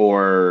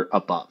or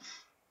above?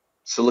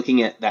 So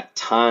looking at that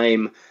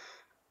time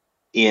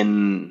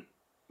in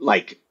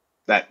like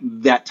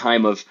that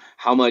time of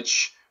how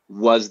much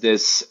was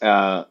this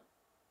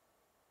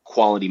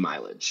quality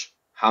mileage?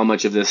 How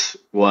much of this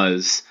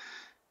was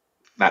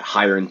that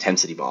higher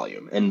intensity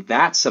volume? And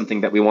that's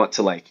something that we want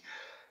to like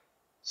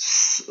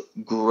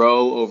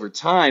grow over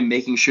time,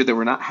 making sure that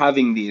we're not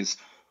having these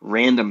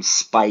random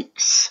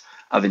spikes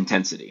of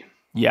intensity.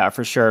 Yeah,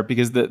 for sure.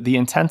 Because the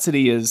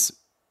intensity is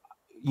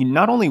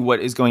not only what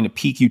is going to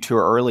peak you too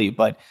early,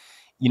 but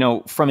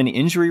from an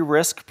injury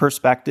risk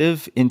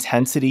perspective,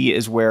 intensity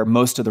is where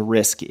most of the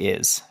risk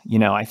is.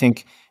 I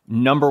think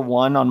number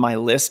one on my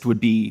list would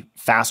be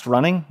fast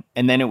running,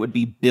 and then it would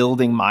be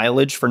building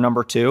mileage for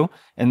number two.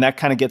 And that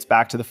kind of gets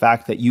back to the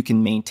fact that you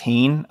can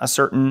maintain a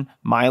certain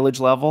mileage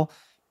level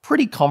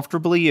pretty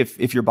comfortably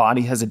if your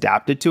body has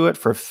adapted to it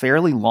for a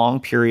fairly long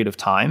period of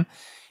time.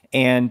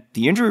 And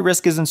the injury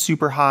risk isn't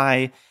super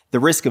high. The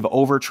risk of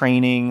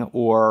overtraining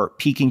or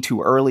peaking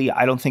too early,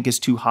 I don't think is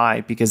too high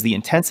because the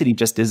intensity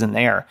just isn't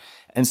there.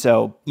 And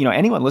so,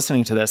 anyone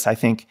listening to this, I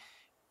think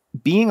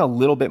being a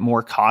little bit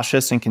more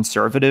cautious and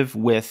conservative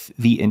with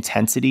the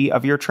intensity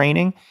of your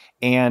training,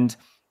 and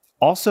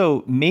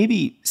also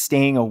maybe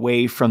staying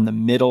away from the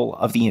middle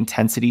of the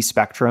intensity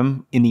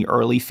spectrum in the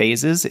early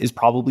phases is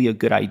probably a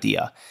good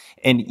idea.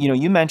 And,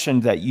 you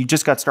mentioned that you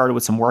just got started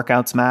with some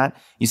workouts, Matt.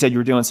 You said you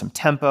were doing some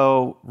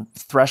tempo,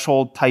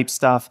 threshold type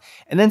stuff,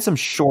 and then some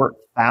short,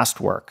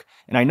 fast work.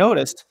 And I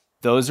noticed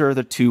those are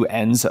the two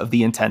ends of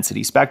the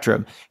intensity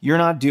spectrum. You're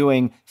not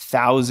doing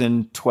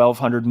 1,000,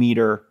 1,200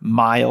 meter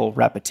mile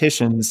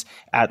repetitions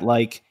at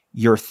like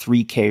your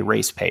 3K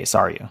race pace,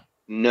 are you?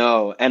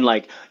 No. And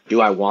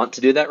do I want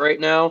to do that right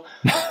now?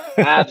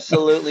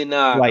 Absolutely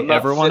not. Do I I'm not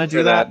ever want to fit for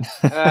do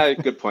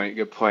that?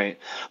 Good point.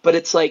 But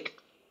it's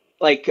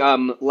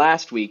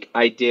last week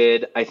I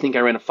think I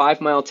ran a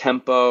 5-mile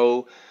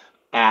tempo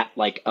at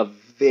a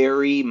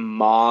very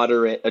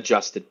moderate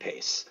adjusted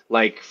pace.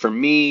 For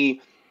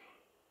me,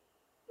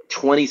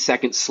 20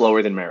 seconds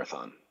slower than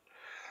marathon.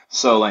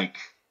 So I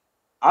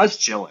was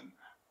chilling,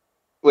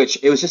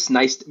 which it was just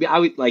nice to be. I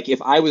would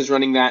if I was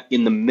running that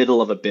in the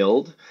middle of a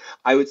build,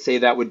 I would say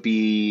that would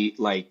be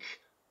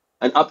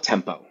an up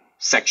tempo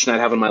section I'd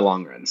have on my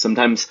long run.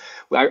 Sometimes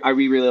I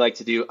really like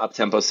to do up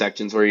tempo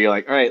sections where you're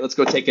all right, let's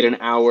go take it an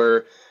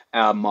hour,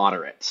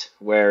 moderate,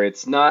 where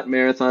it's not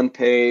marathon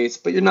pace,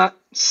 but you're not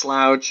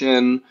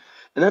slouching.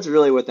 And that's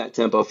really what that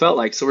tempo felt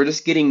like. So we're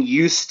just getting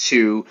used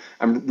to,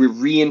 we're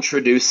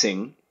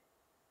reintroducing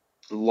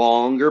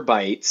longer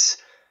bites.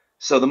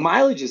 So the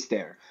mileage is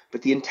there,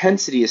 but the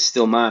intensity is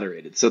still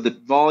moderated. So the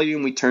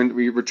volume, we're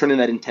turning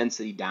that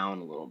intensity down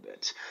a little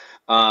bit.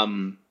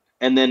 And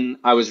then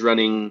I was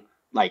running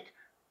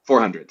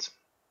 400s,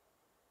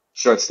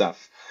 short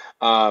stuff.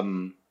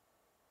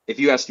 If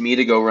you asked me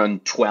to go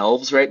run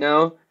 12s right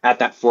now at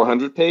that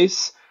 400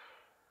 pace,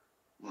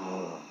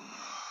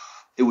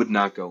 it would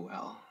not go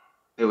well.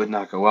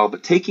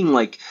 But taking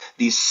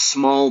these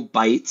small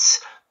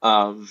bites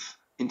of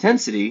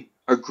intensity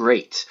are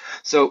great.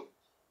 So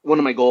one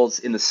of my goals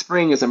in the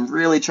spring is I'm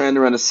really trying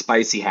to run a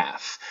spicy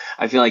half.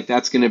 I feel like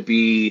that's going to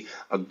be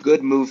a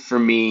good move for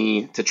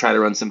me to try to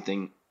run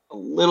something a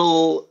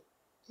little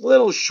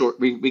short.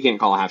 We can't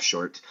call a half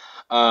short,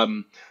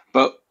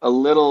 but a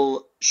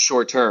little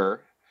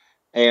shorter,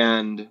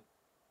 and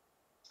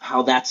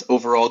how that's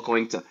overall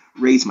going to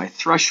raise my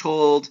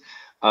threshold,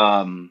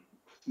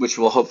 which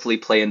will hopefully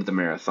play into the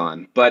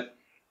marathon. But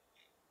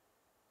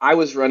I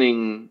was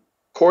running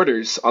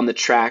quarters on the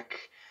track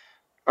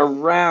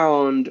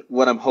around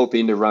what I'm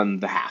hoping to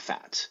run the half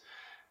at.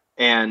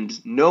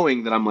 And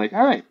knowing that I'm all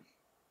right,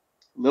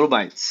 little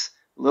bites.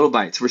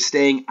 We're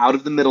staying out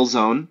of the middle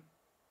zone,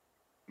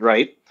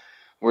 right?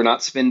 We're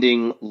not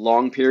spending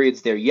long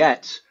periods there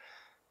yet,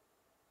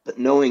 but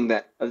knowing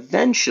that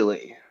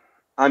eventually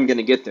I'm going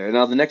to get there.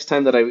 Now, the next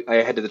time that I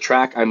head to the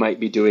track, I might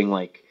be doing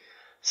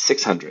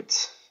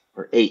 600s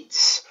or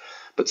 8s,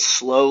 but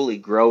slowly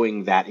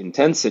growing that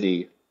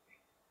intensity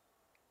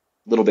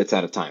little bits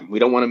at a time. We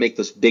don't want to make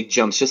those big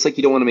jumps, just like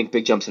you don't want to make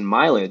big jumps in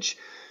mileage,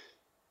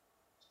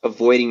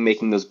 avoiding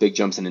making those big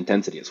jumps in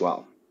intensity as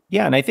well.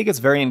 Yeah, and I think it's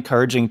very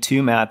encouraging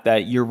too, Matt,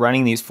 that you're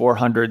running these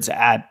 400s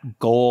at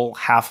goal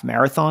half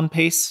marathon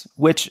pace,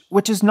 which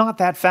is not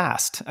that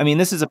fast. I mean,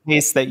 this is a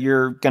pace that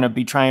you're going to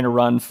be trying to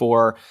run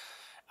for,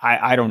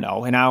 I don't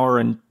know, an hour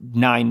and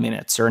 9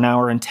 minutes or an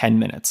hour and 10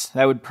 minutes.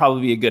 That would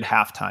probably be a good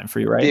halftime for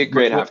you, right? Be a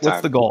great halftime.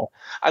 What's the goal?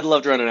 I'd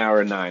love to run an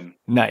hour and 9.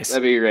 Nice.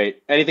 That'd be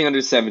great. Anything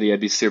under 70, I'd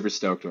be super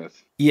stoked with.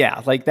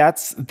 Yeah,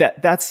 that's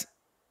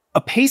a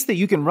pace that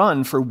you can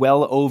run for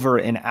well over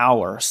an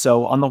hour.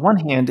 So on the one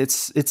hand,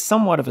 it's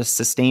somewhat of a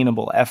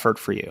sustainable effort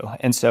for you.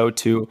 And so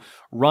to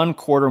run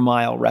quarter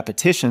mile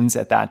repetitions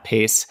at that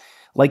pace,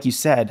 like you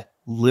said,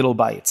 little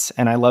bites.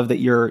 And I love that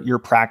you're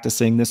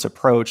practicing this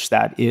approach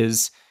that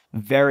is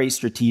very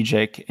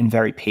strategic and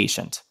very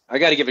patient. I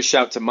got to give a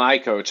shout to my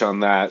coach on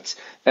that,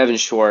 Evan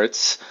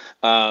Schwartz.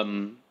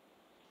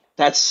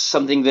 That's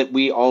something that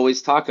we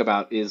always talk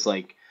about is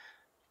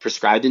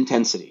prescribed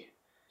intensity.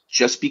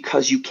 Just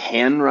because you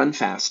can run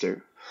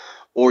faster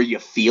or you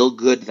feel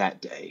good that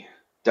day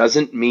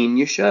doesn't mean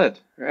you should,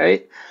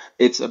 right?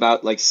 It's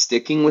about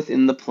sticking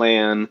within the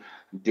plan,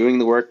 doing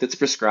the work that's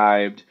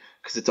prescribed,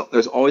 because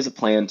there's always a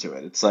plan to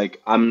it. It's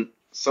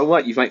so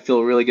what? You might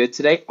feel really good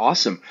today.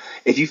 Awesome.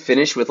 If you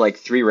finish with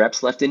 3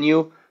 reps left in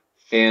you,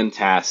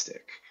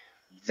 fantastic.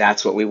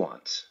 That's what we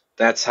want.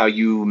 That's how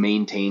you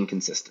maintain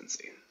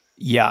consistency.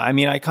 Yeah, I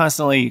mean, I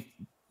constantly,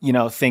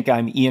 think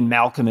I'm Ian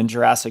Malcolm in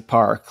Jurassic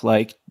Park.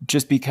 Like,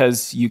 just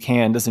because you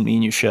can doesn't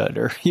mean you should,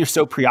 or you're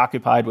so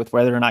preoccupied with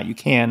whether or not you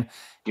can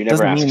You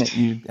never doesn't mean asked. that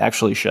you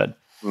actually should.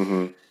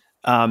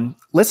 Mm-hmm.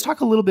 Let's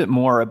talk a little bit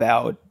more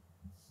about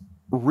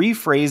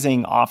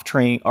rephrasing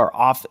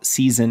off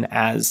season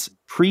as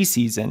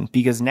preseason,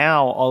 because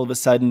now all of a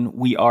sudden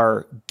we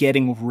are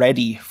getting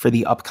ready for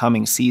the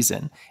upcoming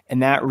season.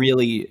 And that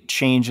really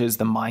changes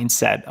the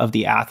mindset of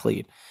the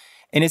athlete.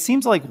 And it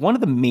seems like one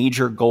of the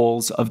major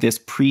goals of this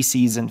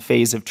preseason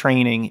phase of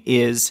training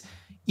is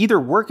either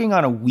working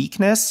on a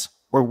weakness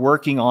or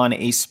working on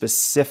a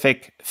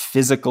specific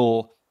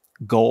physical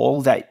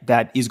goal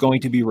that is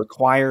going to be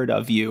required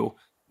of you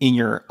in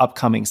your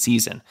upcoming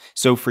season.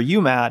 So for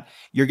you, Matt,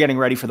 you're getting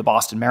ready for the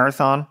Boston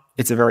Marathon.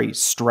 It's a very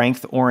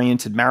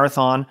strength-oriented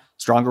marathon.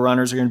 Stronger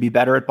runners are going to be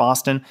better at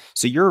Boston.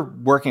 So you're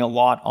working a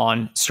lot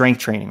on strength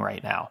training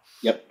right now.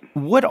 Yep.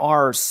 What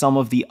are some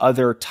of the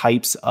other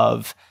types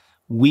of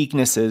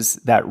weaknesses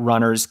that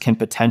runners can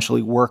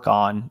potentially work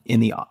on in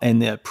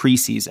the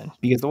preseason?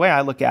 Because the way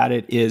I look at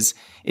it is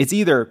it's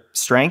either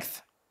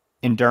strength,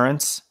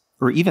 endurance,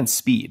 or even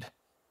speed.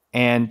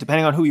 And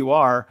depending on who you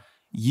are,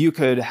 you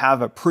could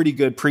have a pretty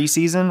good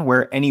preseason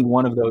where any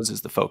one of those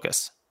is the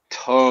focus.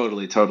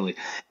 Totally.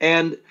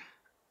 And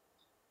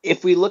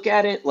if we look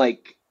at it,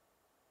 like,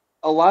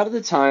 a lot of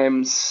the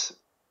times,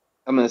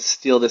 I'm going to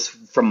steal this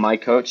from my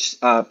coach,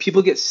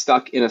 people get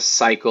stuck in a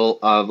cycle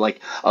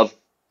of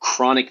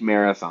chronic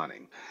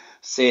marathoning.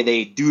 Say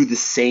they do the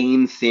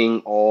same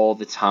thing all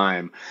the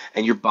time,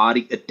 and your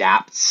body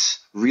adapts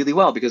really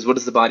well, because what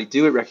does the body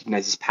do? It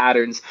recognizes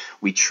patterns.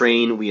 We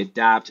train, we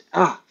adapt.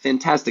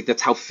 Fantastic.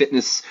 That's how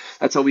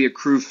we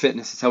accrue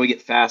fitness. That's how we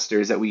get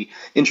faster, is that we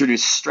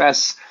introduce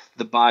stress,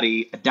 the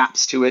body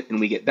adapts to it, and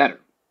we get better.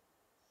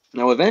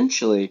 Now,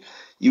 eventually,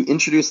 you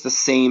introduce the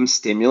same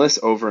stimulus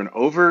over and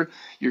over,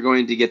 you're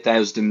going to get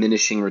those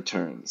diminishing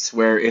returns,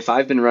 where if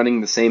I've been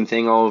running the same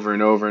thing over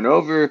and over and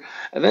over,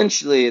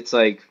 eventually it's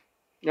like,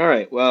 all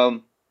right,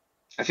 well,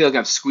 I feel like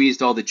I've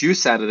squeezed all the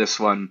juice out of this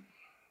one.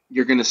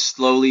 You're going to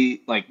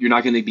slowly, you're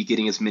not going to be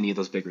getting as many of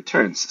those big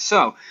returns.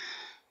 So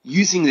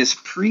using this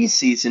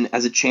preseason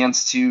as a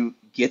chance to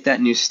get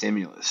that new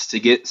stimulus, to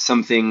get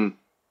something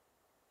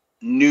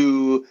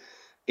new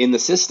in the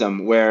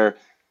system, where,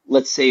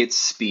 let's say it's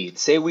speed.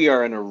 Say we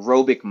are an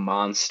aerobic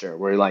monster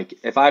where,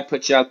 if I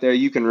put you out there,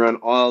 you can run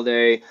all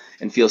day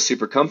and feel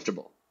super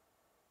comfortable.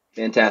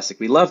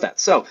 Fantastic. We love that.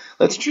 So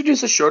let's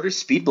introduce a shorter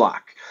speed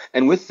block.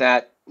 And with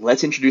that,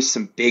 let's introduce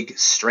some big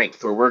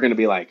strength, where we're going to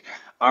be like,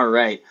 all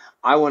right,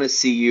 I want to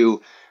see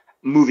you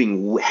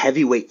moving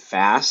heavyweight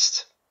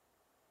fast.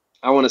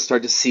 I want to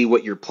start to see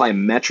what your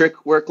plyometric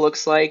work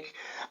looks like.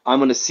 I'm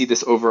going to see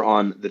this over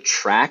on the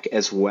track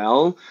as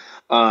well.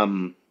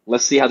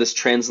 Let's see how this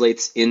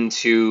translates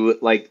into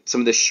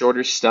some of the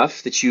shorter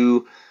stuff that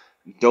you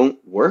don't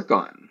work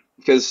on.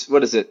 Because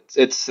what is it?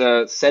 It's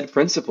said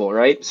principle,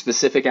 right?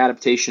 Specific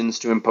adaptations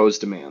to impose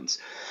demands.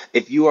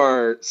 If you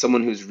are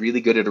someone who's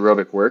really good at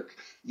aerobic work,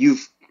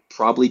 you've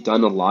probably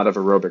done a lot of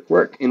aerobic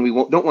work, and we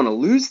don't want to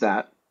lose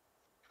that.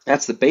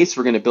 That's the base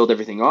we're going to build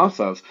everything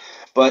off of.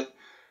 But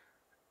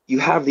you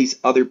have these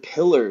other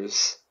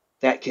pillars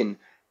that can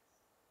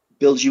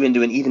build you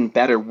into an even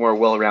better, more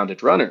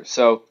well-rounded runner.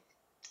 So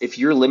if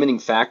your limiting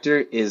factor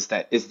is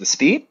the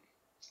speed,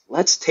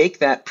 let's take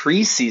that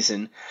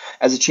preseason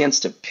as a chance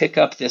to pick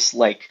up this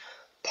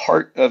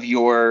part of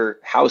your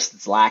house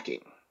that's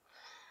lacking.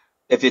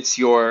 If it's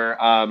your,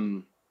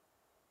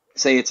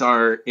 say it's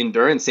our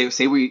endurance,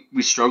 say we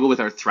struggle with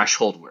our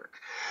threshold work.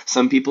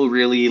 Some people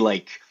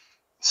really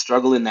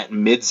struggle in that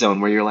mid zone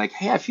where you're like,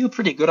 hey, I feel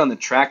pretty good on the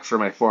track for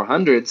my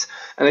 400s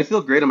and I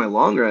feel great on my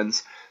long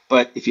runs.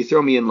 But if you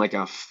throw me in a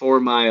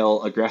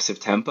 4-mile aggressive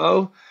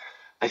tempo,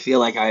 I feel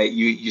like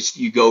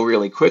you go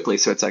really quickly.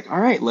 So it's all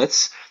right,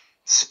 let's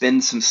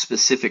spend some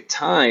specific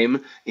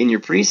time in your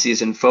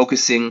preseason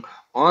focusing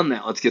on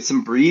that. Let's get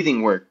some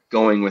breathing work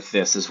going with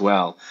this as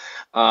well.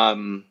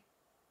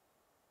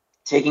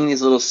 Taking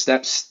these little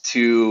steps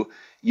to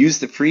use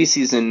the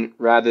preseason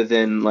rather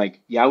than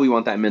we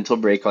want that mental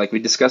break like we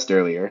discussed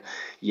earlier.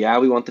 Yeah,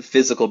 we want the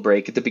physical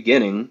break at the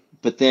beginning,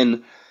 but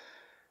then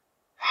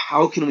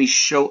how can we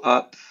show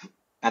up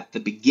at the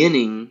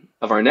beginning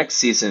of our next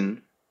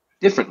season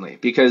differently?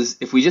 Because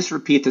if we just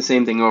repeat the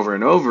same thing over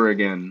and over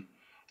again,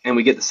 and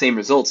we get the same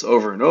results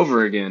over and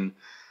over again,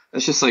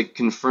 that's just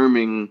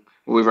confirming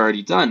what we've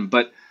already done.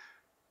 But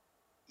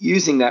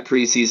using that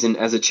preseason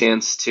as a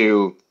chance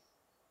to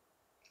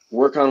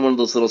work on one of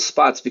those little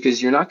spots,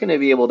 because you're not going to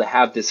be able to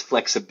have this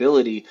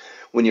flexibility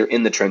when you're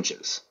in the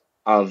trenches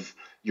of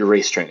your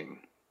race training.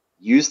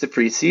 Use the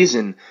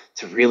preseason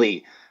to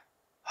really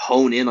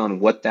hone in on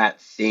what that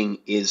thing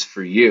is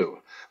for you.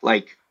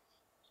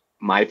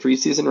 My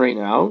preseason right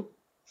now,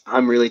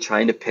 I'm really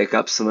trying to pick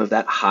up some of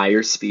that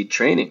higher speed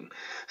training.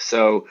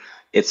 So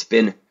it's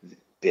been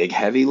big,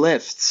 heavy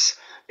lifts.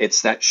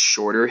 It's that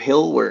shorter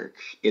hill work.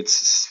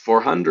 It's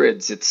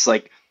 400s. It's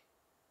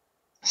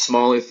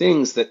smaller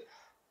things that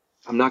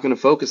I'm not going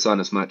to focus on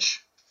as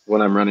much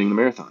when I'm running the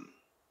marathon.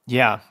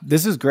 Yeah,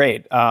 this is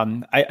great.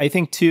 I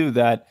think too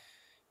that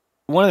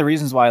one of the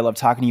reasons why I love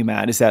talking to you,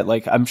 Matt, is that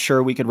like I'm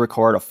sure we could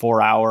record a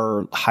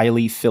 4-hour,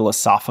 highly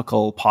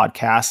philosophical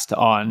podcast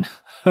on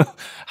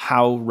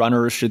how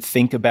runners should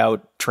think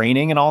about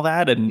training and all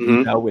that,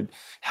 and would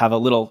have a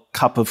little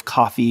cup of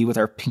coffee with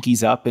our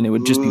pinkies up, and it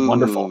would just be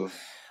wonderful.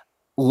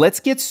 Let's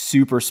get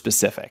super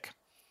specific.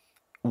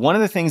 One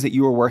of the things that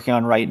you are working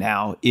on right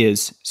now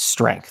is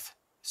strength.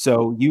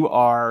 So you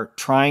are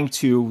trying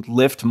to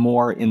lift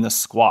more in the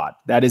squat.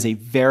 That is a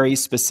very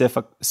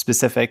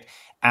specific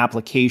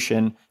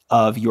application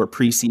of your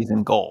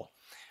preseason goal.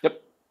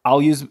 Yep.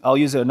 I'll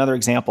use another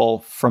example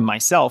from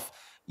myself.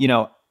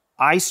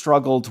 I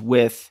struggled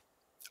with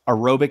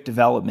aerobic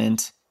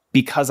development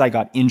because I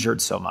got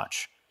injured so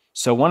much.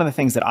 So one of the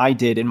things that I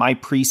did in my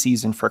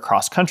preseason for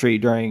cross country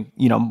during,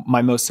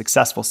 my most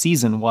successful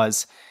season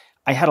was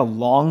I had a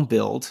long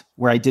build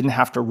where I didn't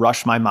have to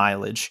rush my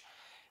mileage.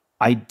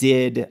 I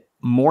did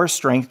more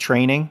strength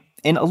training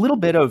and a little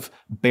bit of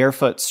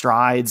barefoot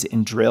strides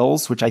and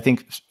drills, which I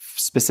think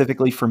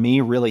specifically for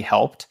me really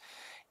helped.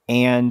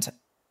 And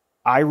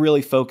I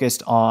really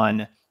focused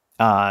on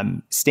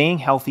staying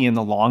healthy in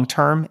the long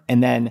term.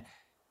 And then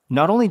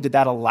not only did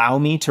that allow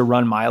me to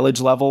run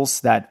mileage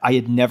levels that I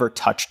had never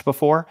touched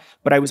before,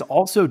 but I was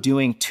also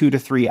doing 2 to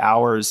 3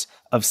 hours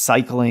of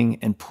cycling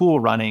and pool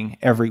running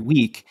every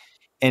week.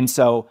 And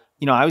so,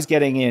 I was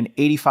getting in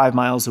 85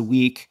 miles a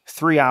week,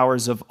 3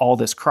 hours of all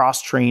this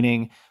cross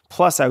training.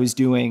 Plus I was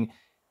doing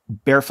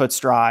barefoot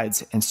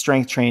strides and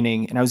strength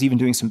training. And I was even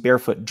doing some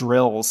barefoot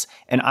drills.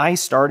 And I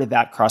started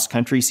that cross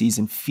country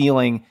season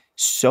feeling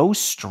so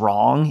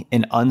strong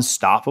and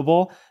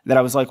unstoppable that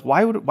I was like,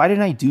 why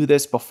didn't I do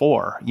this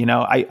before?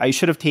 I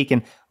should have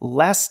taken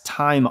less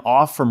time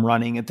off from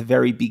running at the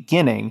very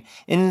beginning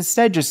and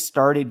instead just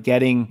started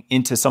getting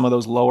into some of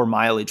those lower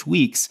mileage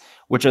weeks,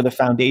 which are the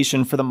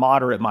foundation for the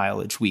moderate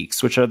mileage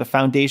weeks, which are the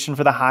foundation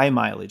for the high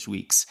mileage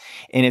weeks.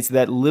 And it's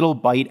that little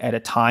bite at a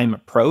time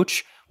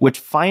approach, which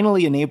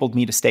finally enabled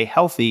me to stay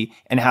healthy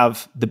and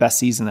have the best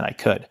season that I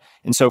could.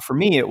 And so for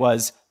me, it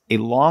was a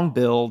long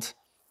build.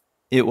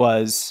 It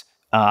was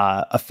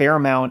a fair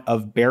amount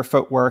of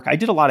barefoot work. I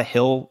did a lot of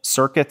hill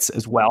circuits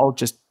as well,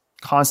 just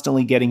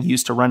constantly getting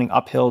used to running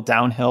uphill,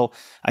 downhill.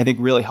 I think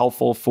really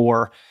helpful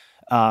for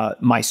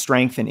my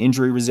strength and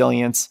injury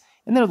resilience.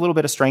 And then a little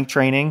bit of strength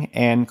training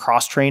and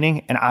cross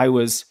training. And I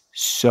was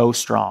so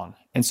strong.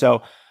 And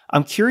so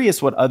I'm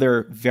curious what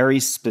other very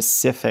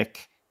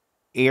specific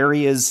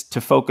areas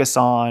to focus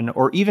on,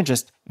 or even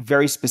just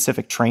very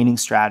specific training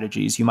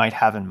strategies you might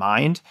have in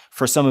mind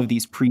for some of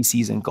these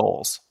preseason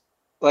goals.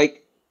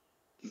 Like,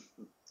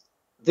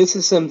 this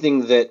is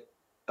something that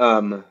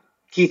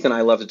Keith and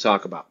I love to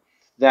talk about,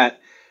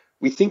 that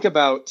we think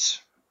about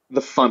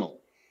the funnel,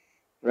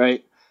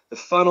 right? The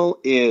funnel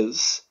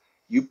is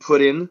you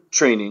put in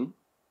training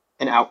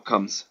and out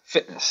comes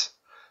fitness.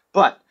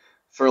 But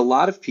for a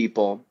lot of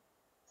people,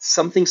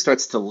 something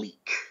starts to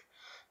leak.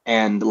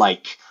 And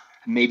like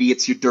maybe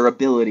it's your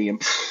durability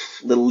and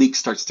little leak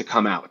starts to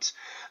come out.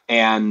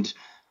 And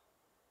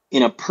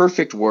in a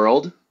perfect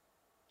world,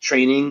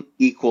 training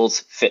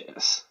equals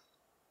fitness.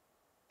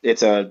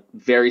 It's a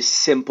very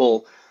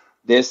simple,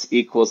 this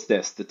equals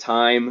this. The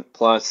time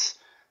plus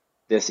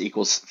this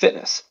equals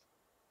fitness.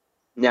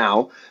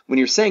 Now, when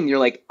you're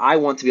like, I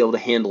want to be able to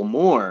handle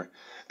more,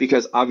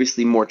 because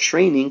obviously more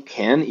training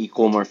can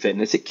equal more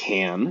fitness. It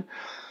can.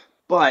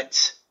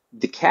 But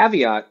the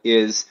caveat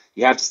is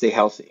you have to stay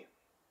healthy.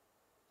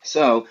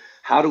 So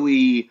how do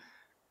we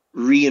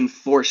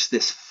reinforce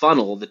this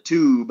funnel, the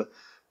tube,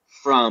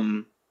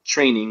 from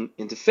training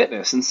into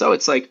fitness? And so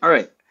it's like, all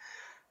right,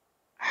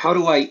 how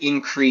do I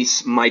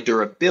increase my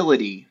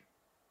durability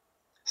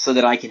so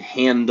that I can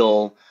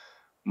handle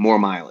more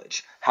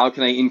mileage? How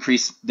can I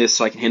increase this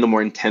so I can handle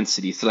more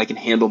intensity, so that I can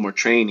handle more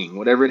training,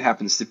 whatever it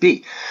happens to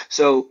be?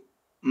 So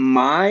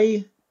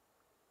my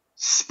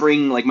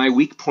my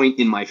weak point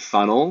in my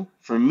funnel,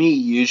 for me,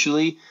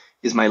 usually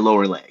is my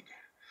lower leg.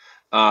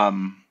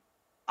 I've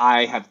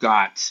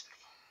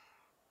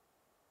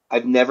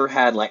never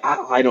had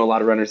I know a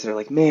lot of runners that are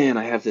like, man,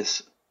 I have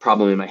this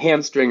problem in my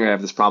hamstring or I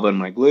have this problem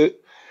in my glute.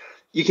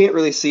 You can't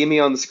really see me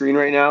on the screen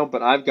right now,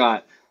 but I've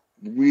got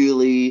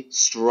really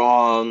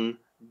strong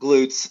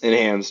glutes and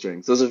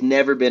hamstrings. Those have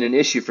never been an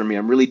issue for me.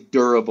 I'm really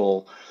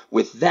durable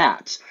with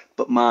that.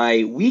 But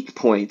my weak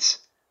point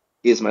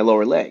is my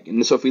lower leg.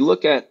 And so if we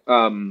look at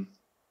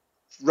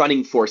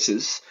running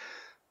forces,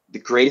 the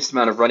greatest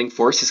amount of running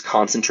force is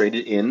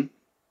concentrated in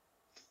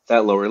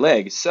that lower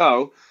leg.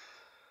 So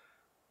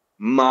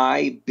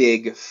my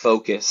big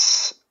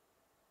focus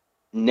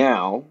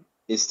now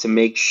is to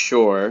make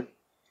sure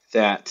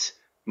that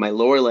my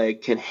lower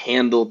leg can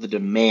handle the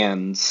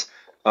demands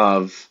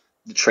of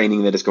the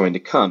training that is going to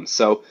come.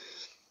 So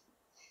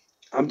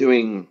we've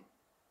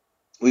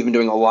been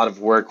doing a lot of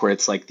work where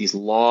it's like these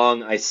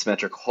long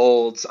isometric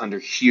holds under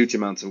huge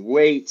amounts of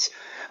weight.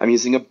 I'm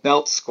using a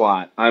belt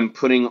squat. I'm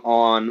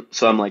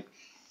like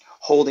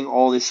holding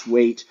all this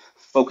weight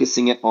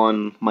focusing it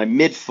on my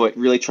midfoot,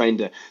 really trying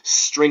to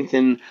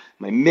strengthen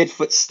my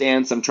midfoot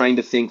stance. I'm trying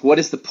to think, what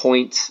is the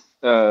point?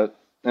 And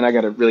I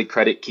got to really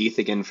credit Keith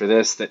again for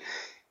this, that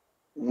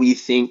we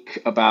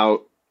think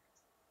about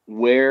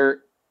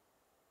where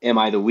am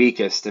I the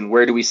weakest and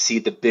where do we see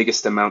the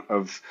biggest amount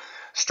of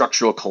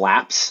structural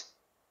collapse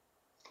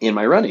in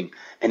my running.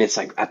 And it's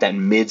like at that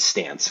mid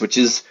stance, which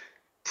is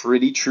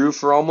pretty true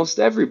for almost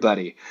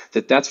everybody,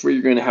 that's where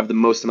you're going to have the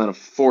most amount of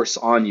force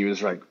on you,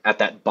 is right at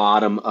that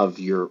bottom of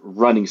your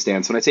running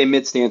stance. When I say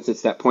mid stance,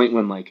 it's that point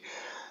when like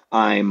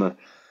I'm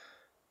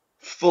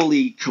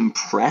fully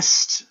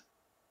compressed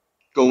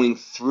going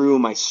through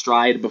my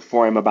stride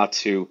before I'm about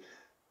to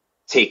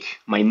take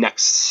my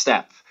next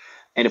step.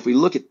 And if we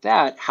look at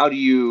that, how do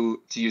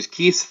you, to use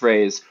Keith's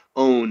phrase,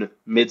 own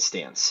mid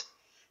stance?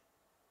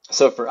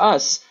 So for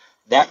us,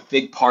 that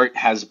big part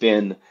has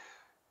been,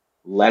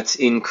 let's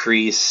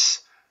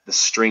increase the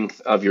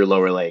strength of your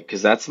lower leg,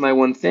 because that's my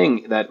one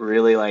thing that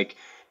really, like,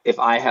 if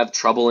I have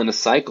trouble in a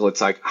cycle,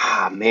 it's like,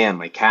 man,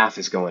 my calf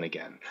is going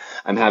again.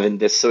 I'm having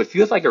this. So if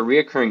you have like a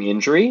reoccurring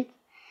injury,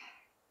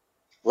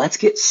 let's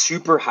get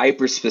super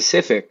hyper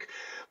specific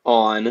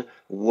on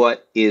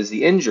what is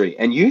the injury.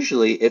 And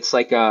usually it's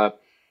like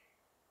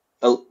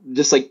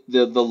just like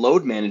the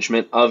load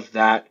management of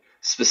that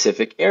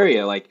specific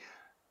area. Like,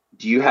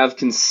 do you have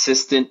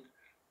consistent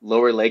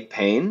lower leg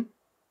pain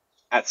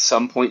at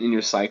some point in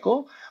your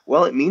cycle?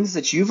 Well, it means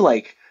that you've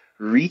like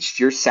reached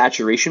your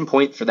saturation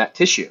point for that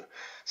tissue.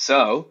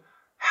 So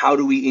how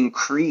do we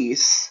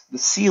increase the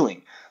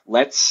ceiling?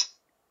 Let's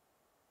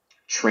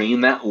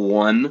train that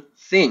one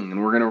thing,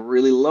 and we're going to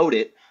really load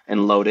it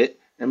and load it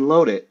and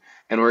load it.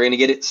 And we're going to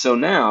get it so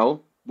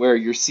now where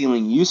your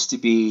ceiling used to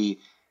be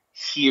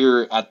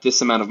here at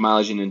this amount of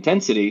mileage and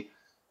intensity,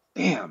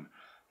 bam,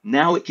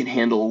 now it can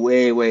handle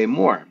way, way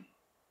more.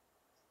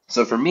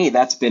 So for me,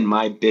 that's been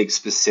my big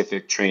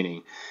specific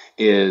training,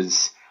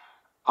 is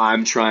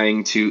I'm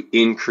trying to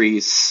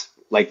increase,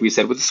 like we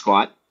said with the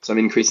squat, so I'm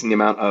increasing the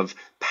amount of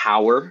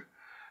power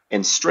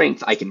and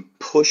strength I can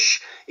push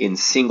in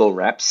single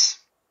reps.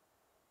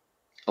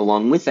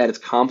 Along with that, it's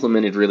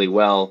complemented really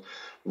well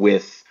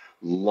with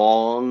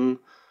long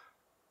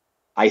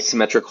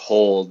isometric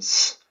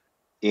holds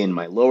in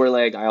my lower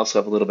leg. I also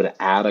have a little bit of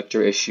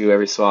adductor issue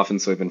every so often,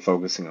 so I've been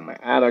focusing on my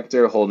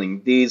adductor,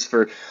 holding these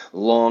for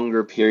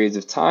longer periods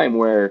of time,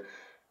 where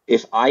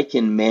if I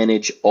can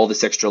manage all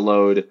this extra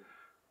load,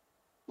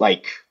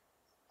 like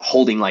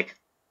holding like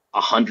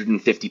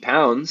 150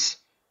 pounds,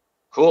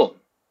 cool.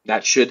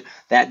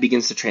 That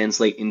begins to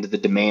translate into the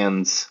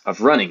demands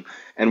of running.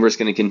 And we're just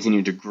going to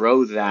continue to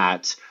grow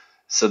that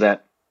so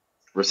that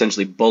we're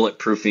essentially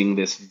bulletproofing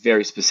this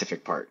very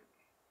specific part.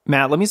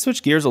 Matt, let me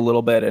switch gears a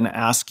little bit and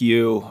ask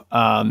you,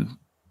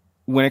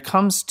 when it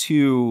comes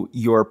to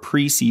your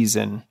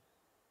preseason,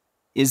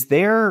 is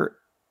there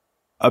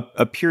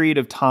a period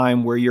of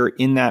time where you're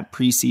in that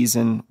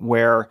preseason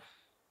where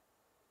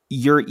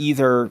you're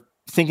either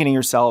thinking to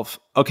yourself,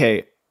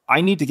 okay,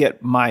 I need to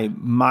get my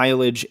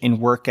mileage in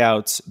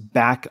workouts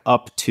back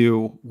up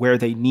to where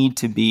they need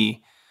to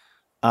be,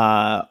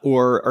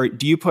 or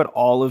do you put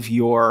all of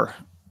your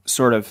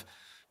sort of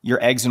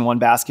your eggs in one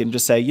basket and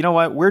just say, you know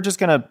what, we're just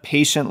going to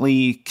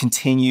patiently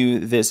continue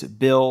this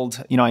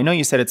build? You know, I know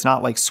you said it's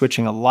not like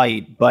switching a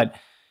light, but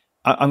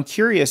I'm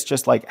curious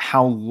just like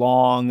how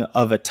long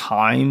of a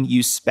time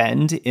you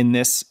spend in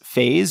this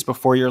phase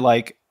before you're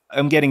like,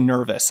 I'm getting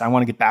nervous, I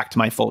want to get back to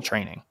my full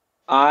training.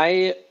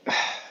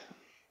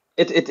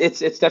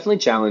 It's definitely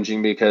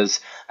challenging because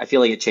I feel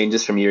like it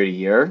changes from year to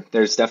year.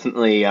 There's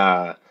definitely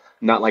not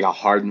like a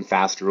hard and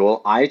fast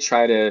rule. I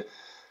try to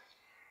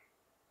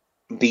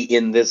be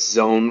in this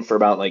zone for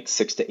about like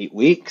 6 to 8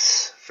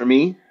 weeks for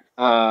me,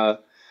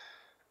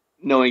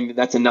 knowing that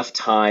that's enough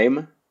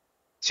time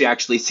to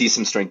actually see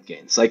some strength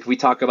gains. Like we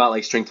talk about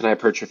like strength and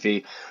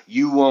hypertrophy,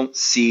 you won't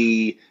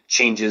see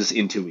changes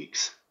in 2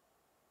 weeks.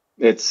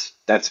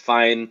 That's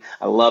fine.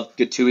 I love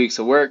good 2 weeks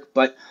of work,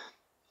 but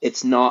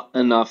it's not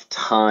enough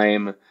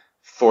time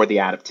for the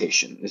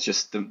adaptation. It's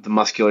just the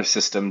muscular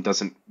system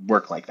doesn't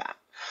work like that.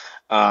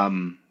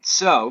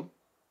 So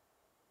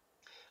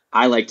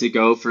I like to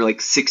go for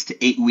like 6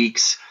 to 8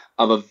 weeks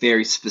of a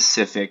very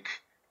specific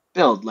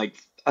build. Like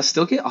I'll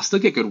still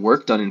get good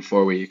work done in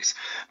 4 weeks,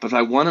 but if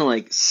I want to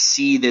like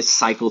see this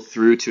cycle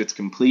through to its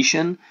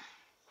completion,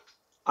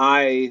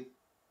 I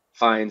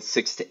find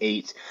 6 to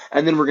 8,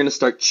 and then we're going to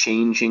start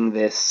changing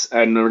this,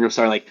 and we're going to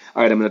start like,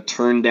 all right, I'm going to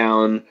turn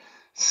down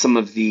some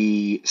of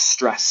the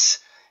stress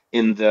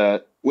in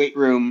the weight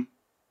room,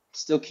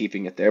 still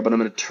keeping it there, but I'm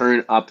going to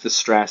turn up the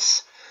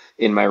stress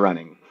in my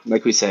running.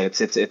 Like we say, it's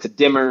a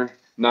dimmer,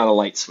 not a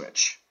light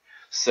switch.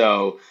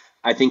 So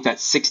I think that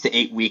 6 to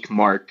 8 week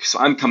mark, so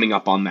I'm coming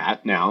up on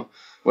that now.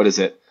 What is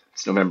it?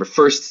 It's November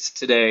 1st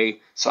today.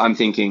 So I'm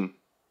thinking,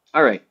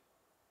 all right,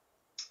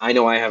 I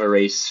know I have a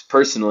race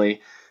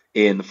personally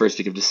in the first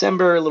week of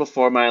December, a little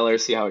 4-miler,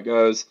 see how it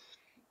goes.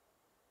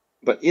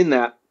 But in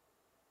that,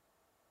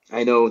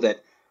 I know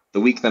that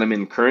the week that I'm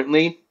in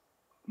currently,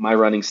 my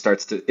running it's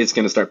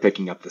going to start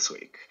picking up this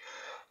week.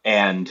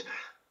 And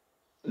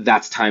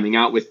that's timing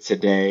out with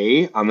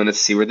today. I'm going to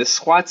see where this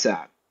squat's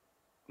at,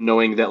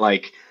 knowing that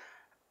like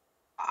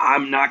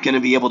I'm not going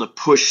to be able to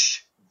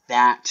push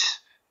that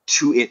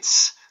to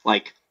its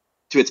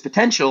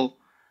potential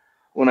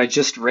when I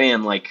just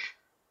ran like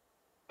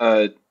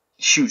a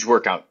huge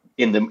workout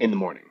in the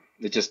morning.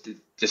 It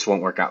just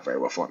won't work out very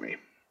well for me.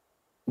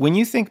 When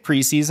you think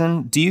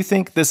preseason, do you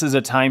think this is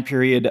a time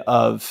period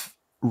of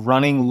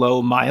running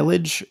low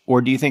mileage, or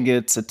do you think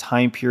it's a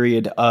time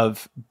period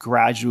of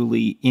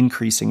gradually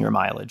increasing your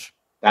mileage?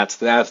 That's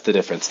the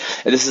difference.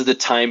 And this is the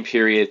time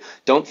period.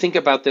 Don't think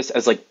about this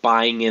as like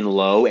buying in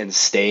low and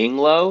staying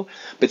low,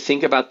 but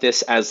think about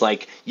this as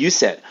like you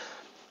said,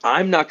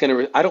 I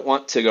don't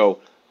want to go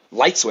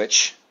light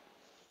switch.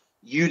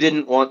 You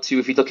didn't want to,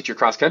 if you look at your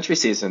cross country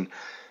season,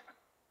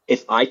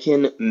 if I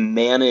can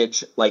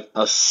manage like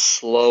a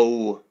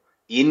slow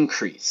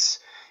increase,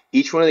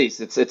 each one of these,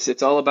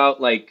 it's all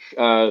about like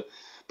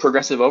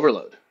progressive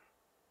overload.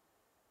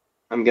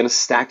 I'm going to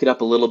stack it up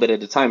a little bit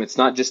at a time. It's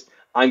not just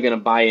I'm going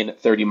to buy in at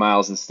 30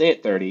 miles and stay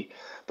at 30,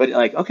 but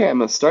like, okay, I'm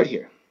going to start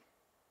here.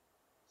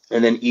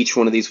 And then each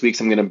one of these weeks,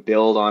 I'm going to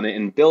build on it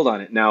and build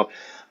on it. Now,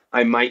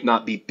 I might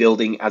not be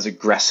building as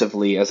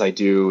aggressively as I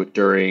do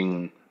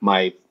during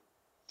my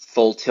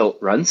full tilt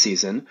run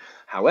season.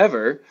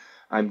 However,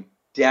 I'm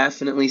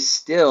definitely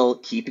still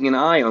keeping an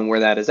eye on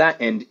where that is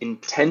at and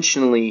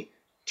intentionally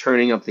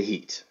turning up the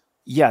heat.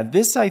 Yeah,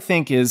 this I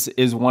think is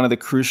one of the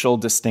crucial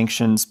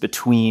distinctions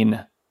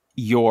between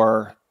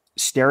your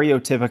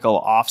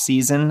stereotypical off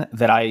season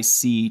that I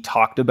see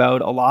talked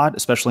about a lot,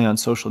 especially on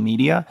social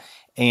media,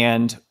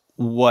 and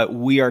what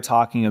we are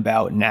talking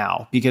about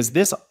now. Because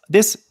this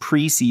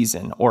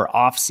preseason or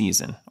off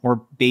season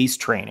or base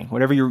training,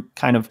 whatever you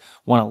kind of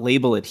want to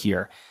label it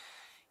here,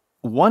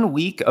 1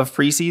 week of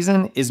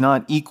preseason is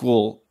not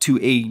equal to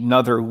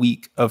another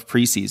week of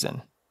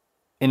preseason.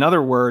 In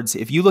other words,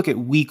 if you look at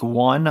week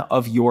 1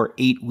 of your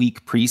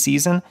 8-week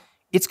preseason,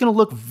 it's going to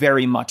look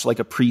very much like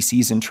a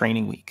preseason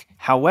training week.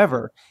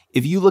 However,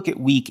 if you look at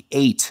week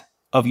 8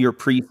 of your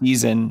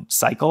preseason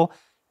cycle,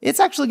 it's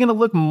actually going to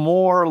look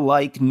more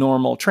like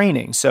normal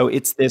training. So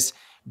it's this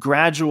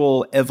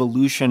gradual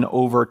evolution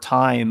over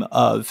time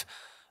of,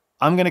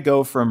 I'm going to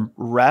go from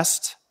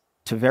rest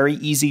to very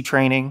easy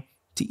training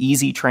to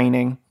easy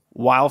training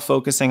while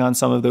focusing on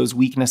some of those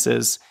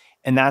weaknesses.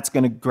 And that's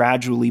going to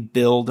gradually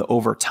build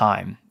over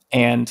time.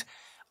 And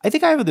I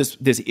think I have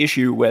this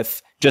issue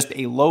with just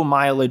a low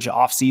mileage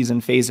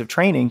off-season phase of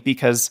training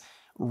because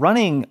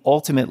running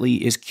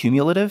ultimately is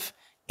cumulative.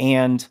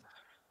 And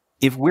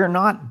if we're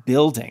not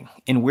building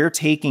and we're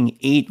taking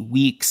 8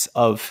 weeks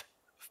of,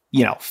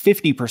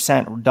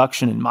 50%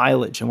 reduction in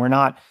mileage and we're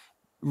not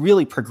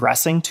really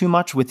progressing too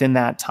much within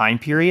that time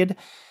period,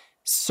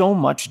 so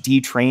much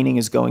detraining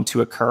is going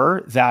to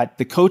occur that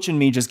the coach in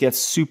me just gets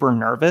super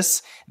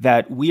nervous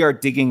that we are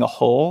digging a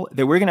hole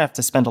that we're going to have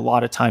to spend a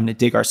lot of time to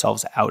dig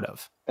ourselves out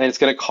of. And it's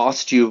going to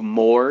cost you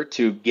more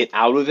to get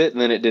out of it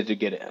than it did to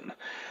get in.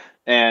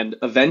 And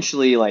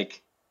eventually,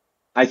 like,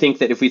 I think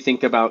that if we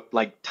think about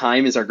like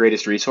time is our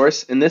greatest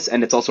resource in this,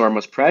 and it's also our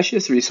most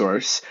precious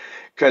resource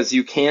because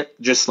you can't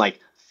just like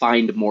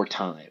find more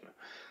time.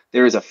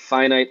 There is a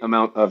finite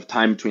amount of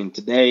time between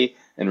today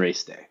and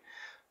race day.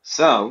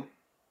 So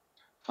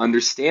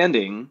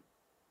understanding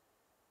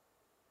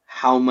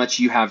how much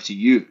you have to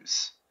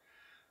use,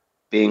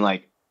 being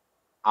like,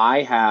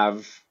 I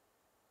have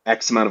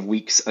X amount of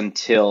weeks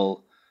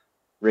until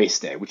race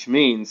day, which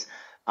means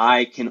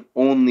I can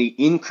only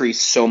increase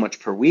so much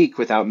per week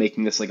without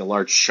making this like a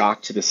large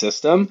shock to the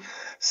system.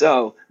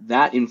 So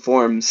that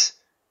informs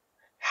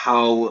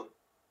how,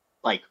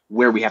 like,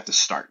 where we have to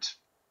start.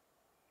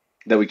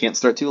 That we can't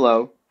start too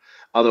low.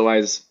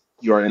 Otherwise,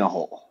 you're in a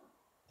hole.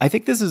 I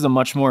think this is a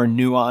much more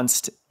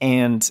nuanced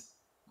and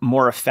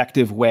more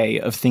effective way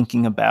of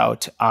thinking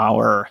about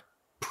our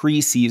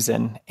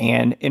preseason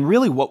and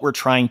really what we're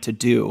trying to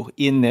do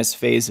in this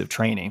phase of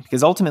training.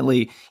 Because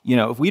ultimately,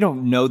 if we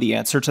don't know the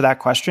answer to that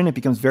question, it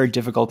becomes very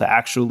difficult to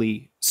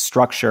actually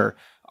structure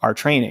our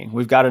training.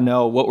 We've got to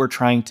know what we're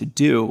trying to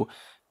do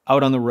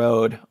out on the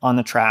road, on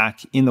the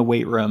track, in the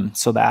weight room,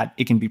 so that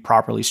it can be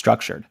properly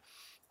structured.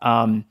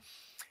 The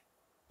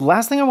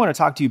last thing I want to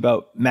talk to you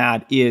about,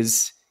 Matt,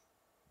 is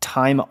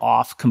time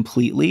off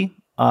completely.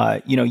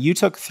 You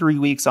took 3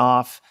 weeks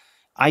off.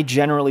 I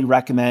generally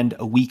recommend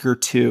a week or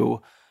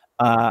 2.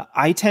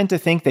 I tend to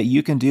think that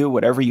you can do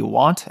whatever you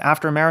want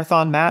after a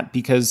marathon, Matt,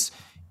 because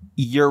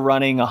you're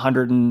running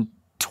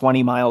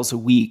 120 miles a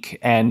week,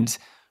 and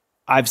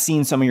I've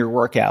seen some of your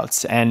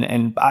workouts,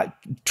 and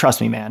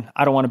trust me, man,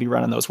 I don't want to be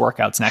running those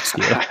workouts next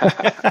to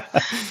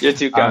you. You're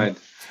too kind.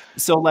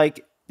 So,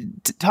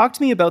 talk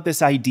to me about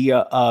this idea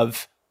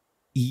of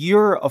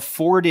you're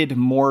afforded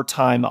more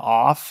time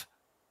off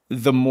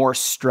the more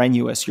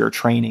strenuous your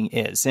training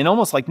is. And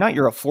almost like not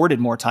you're afforded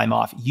more time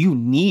off, you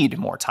need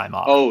more time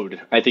off. Owed.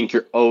 I think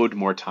you're owed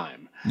more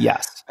time.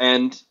 Yes.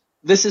 And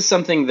this is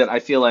something that I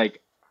feel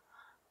like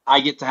I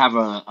get to have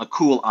a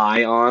cool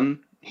eye on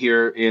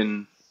here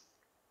in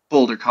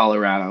Boulder,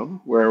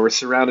 Colorado, where we're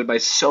surrounded by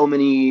so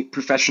many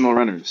professional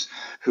runners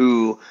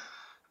who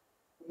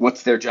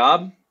What's their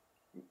job?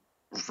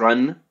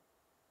 Run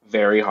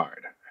very hard.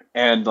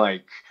 And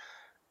like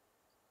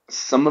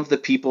some of the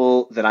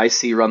people that I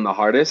see run the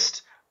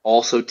hardest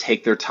also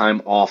take their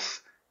time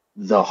off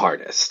the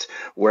hardest,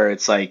 where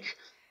it's like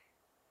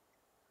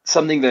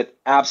something that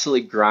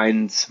absolutely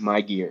grinds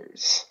my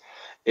gears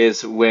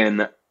is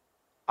when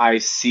I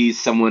see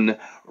someone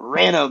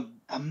ran an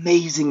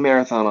amazing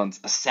marathon on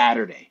a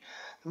Saturday.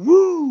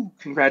 Woo!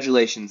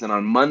 Congratulations. And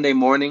on Monday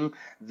morning,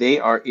 they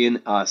are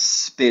in a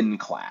spin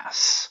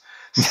class,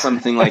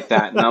 something like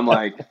that. And I'm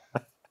like,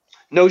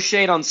 no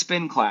shade on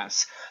spin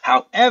class.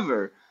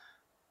 However,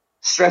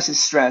 stress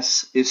is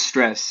stress is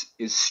stress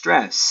is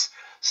stress.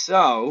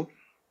 So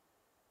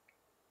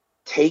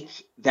take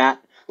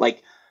that,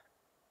 like,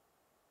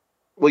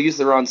 we'll use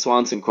the Ron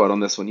Swanson quote on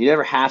this one. You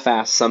never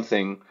half-ass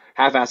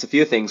a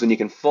few things when you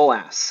can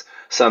full-ass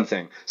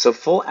something. So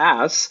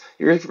full-ass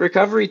your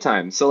recovery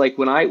time. So like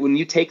when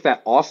you take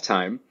that off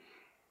time,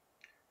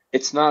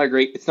 it's not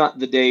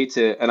the day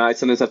to, and I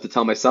sometimes have to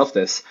tell myself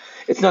this,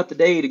 it's not the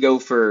day to go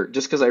for,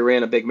 just because I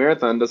ran a big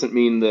marathon doesn't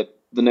mean that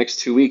the next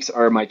 2 weeks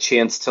are my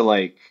chance to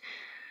like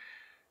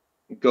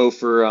go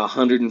for a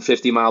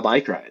 150-mile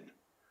bike ride.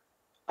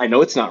 I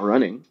know it's not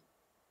running.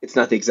 It's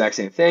not the exact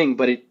same thing,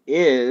 but it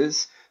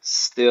is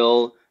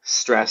still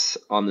stress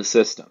on the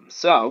system.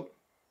 So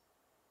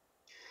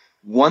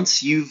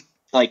once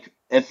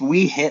if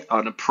we hit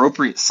an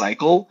appropriate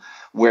cycle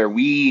where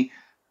we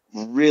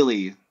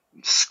really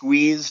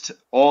squeezed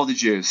all the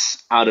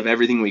juice out of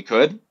everything we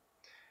could,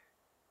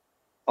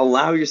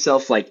 allow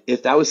yourself, like,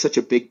 if that was such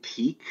a big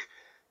peak,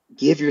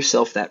 give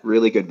yourself that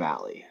really good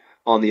valley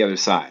on the other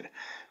side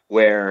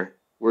where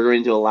we're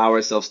going to allow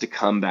ourselves to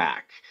come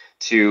back,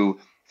 to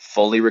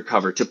fully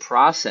recover, to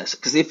process.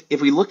 Because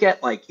if we look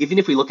at, like, even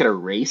if we look at a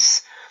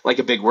race like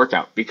a big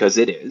workout, because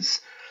it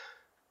is,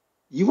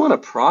 you want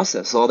to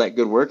process all that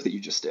good work that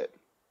you just did.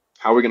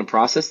 How are we going to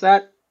process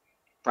that?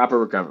 Proper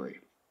recovery.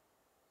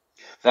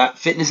 That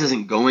fitness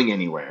isn't going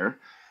anywhere.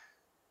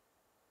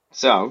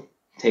 So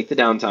take the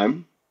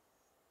downtime,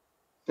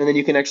 and then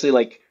you can actually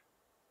like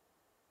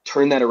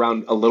turn that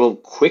around a little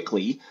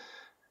quickly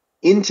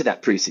into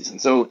that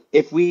preseason. So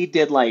if we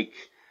did, like,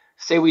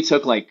 say we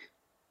took like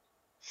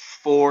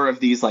 4 of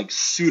these like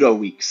pseudo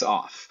weeks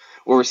off,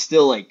 where we're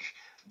still like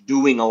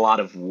doing a lot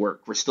of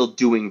work, we're still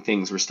doing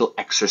things, we're still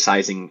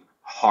exercising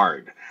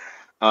hard,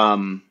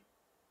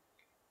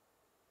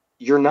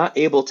 you're not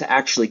able to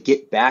actually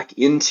get back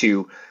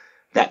into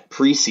that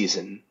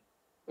preseason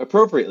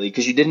appropriately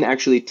because you didn't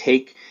actually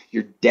take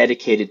your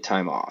dedicated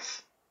time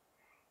off.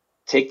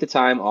 Take the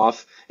time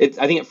off. I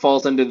think it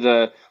falls under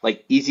the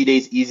like easy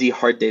days easy,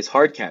 hard days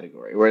hard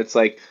category, where it's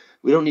like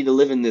we don't need to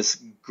live in this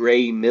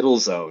gray middle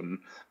zone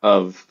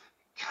of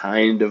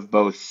kind of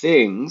both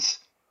things.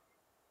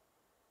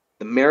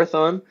 The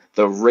marathon,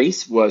 the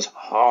race was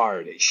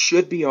hard. It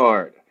should be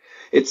hard.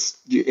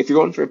 If you're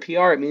going for a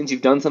PR, it means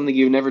you've done something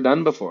you've never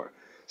done before.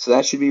 So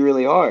that should be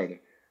really hard,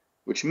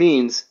 which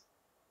means,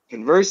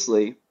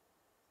 conversely,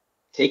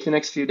 take the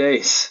next few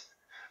days.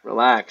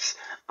 Relax.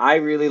 I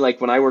really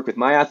like when I work with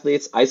my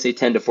athletes, I say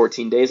 10 to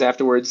 14 days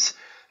afterwards,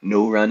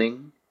 no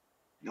running,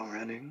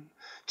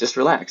 just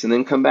relax and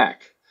then come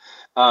back.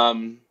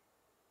 But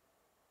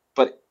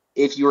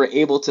if you were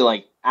able to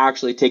like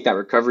actually take that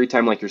recovery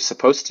time like you're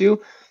supposed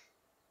to,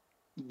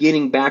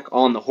 getting back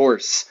on the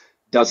horse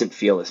doesn't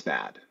feel as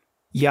bad.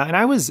 Yeah, and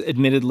I was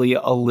admittedly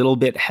a little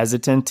bit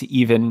hesitant to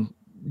even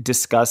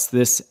discuss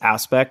this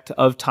aspect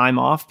of time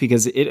off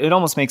because it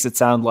almost makes it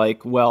sound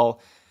like,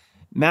 well,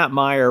 Matt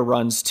Meyer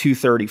runs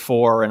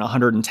 234 and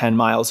 110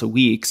 miles a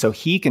week, so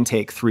he can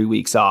take 3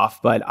 weeks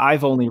off, but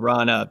I've only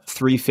run a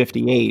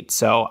 358,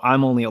 so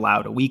I'm only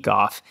allowed a week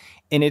off.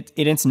 And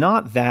it's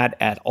not that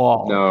at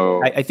all.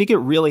 No. I think it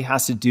really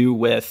has to do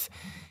with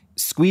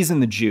squeezing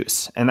the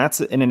juice. And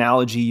that's an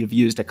analogy you've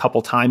used a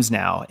couple times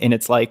now. And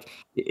it's like,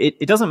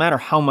 it doesn't matter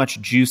how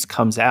much juice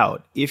comes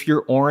out. If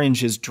your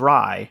orange is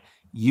dry,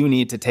 you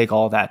need to take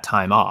all that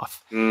time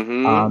off.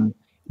 Mm-hmm.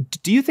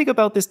 Do you think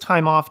about this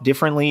time off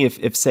differently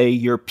if say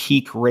your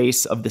peak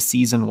race of the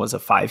season was a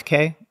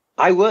 5K?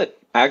 I would,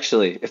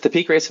 actually. If the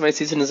peak race of my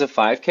season is a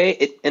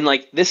 5K, and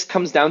like this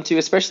comes down to,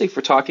 especially if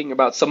we're talking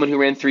about someone who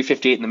ran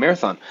 358 in the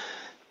marathon,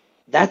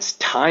 that's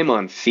time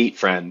on feet,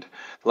 friend.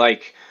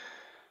 Like,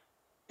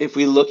 if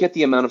we look at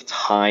the amount of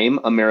time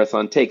a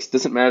marathon takes, it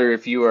doesn't matter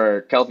if you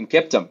are Kelvin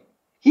Kiptum.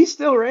 He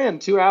still ran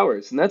 2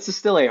 hours, and that's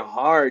still a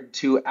hard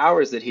 2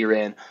 hours that he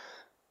ran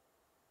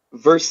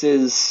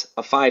versus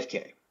a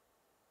 5K.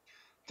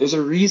 There's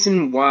a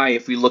reason why,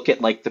 if we look at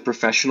like the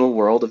professional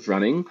world of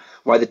running,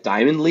 why the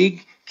Diamond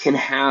League can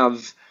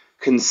have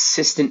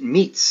consistent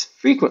meets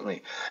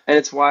frequently. And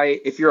it's why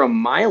if you're a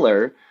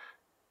miler,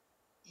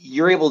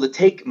 you're able to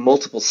take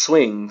multiple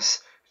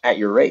swings at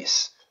your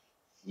race.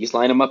 You just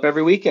line them up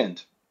every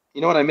weekend.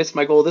 You know what? I missed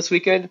my goal this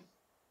weekend.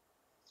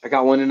 I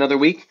got one another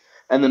week,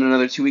 and then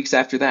another 2 weeks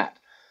after that.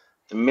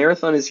 The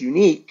marathon is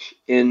unique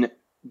in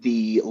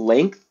the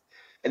length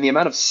and the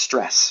amount of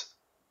stress.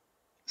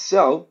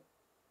 So,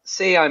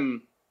 say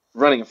I'm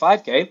running a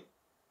 5K,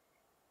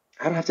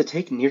 I don't have to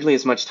take nearly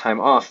as much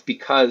time off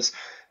because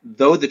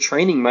though the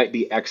training might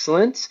be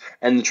excellent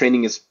and the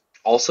training is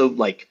also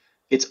like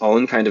its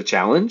own kind of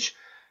challenge,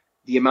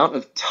 the amount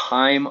of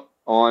time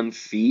on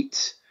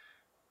feet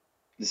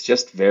is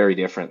just very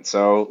different.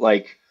 So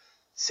like,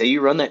 say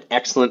you run that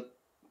excellent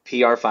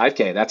PR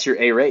 5K, that's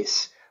your A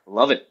race.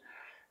 Love it.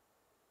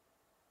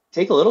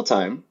 Take a little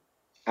time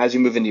as you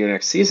move into your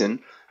next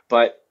season,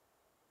 but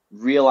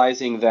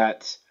realizing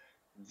that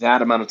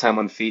that amount of time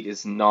on feet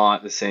is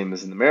not the same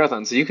as in the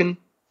marathon. So you can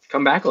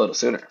come back a little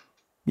sooner.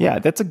 Yeah,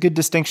 that's a good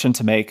distinction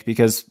to make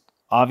because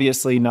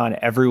obviously not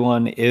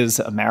everyone is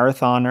a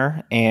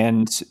marathoner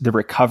and the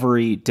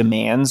recovery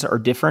demands are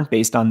different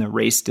based on the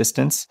race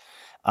distance.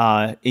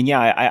 And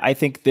yeah, I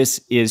think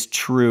this is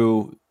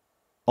true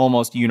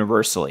almost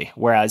universally.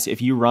 Whereas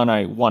if you run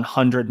a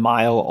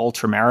 100-mile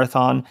ultra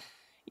marathon,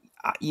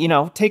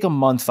 take a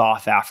month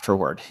off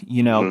afterward,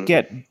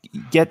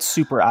 get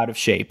super out of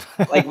shape.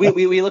 Like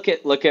we look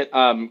at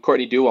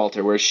Courtney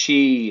Dauwalter, where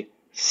she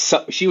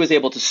was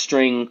able to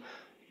string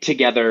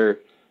together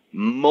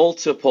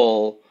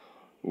multiple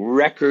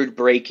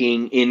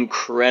record-breaking,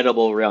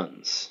 incredible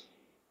runs.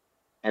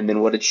 And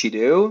then what did she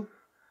do?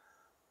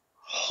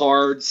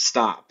 Hard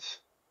stop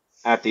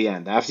at the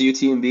end. After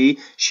UTMB,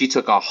 she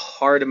took a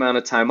hard amount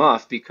of time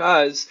off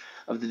because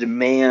of the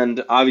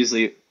demand.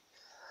 Obviously,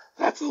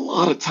 that's a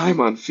lot of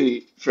time on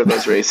feet for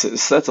those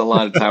races. That's a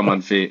lot of time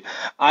on feet.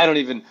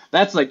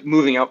 That's like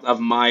moving out of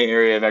my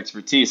area of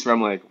expertise where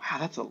I'm like,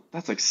 wow,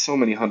 that's like so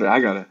many hundred.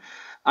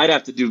 I'd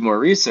have to do more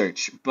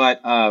research.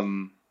 But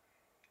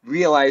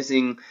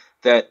realizing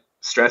that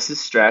stress is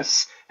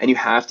stress and you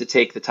have to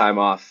take the time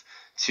off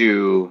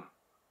to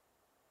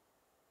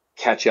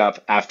catch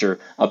up after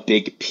a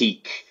big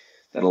peak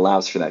that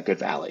allows for that good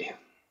valley.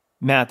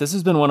 Matt, this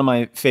has been one of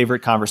my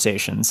favorite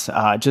conversations,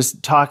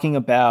 just talking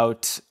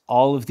about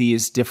all of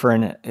these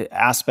different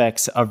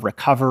aspects of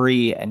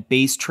recovery and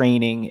base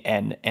training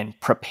and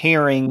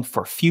preparing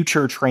for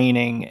future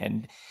training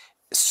and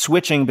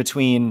switching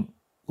between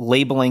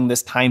labeling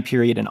this time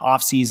period an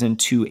off-season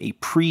to a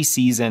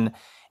pre-season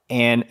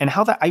and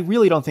how that, I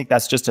really don't think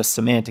that's just a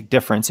semantic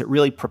difference. It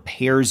really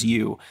prepares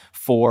you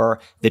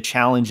for the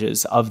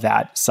challenges of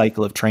that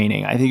cycle of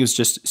training. I think it's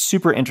just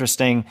super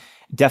interesting.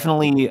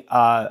 Definitely,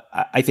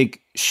 I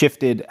think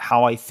shifted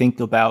how I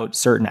think about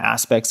certain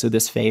aspects of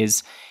this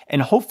phase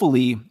and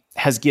hopefully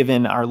has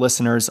given our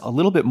listeners a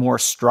little bit more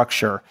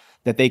structure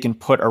that they can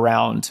put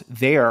around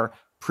their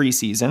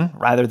preseason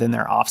rather than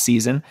their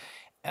off-season.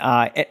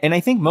 And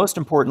I think most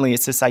importantly,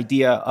 it's this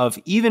idea of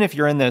even if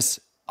you're in this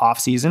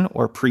off-season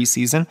or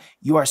preseason,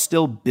 you are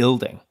still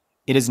building.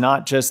 It is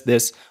not just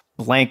this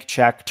blank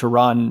check to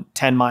run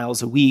 10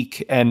 miles a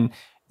week and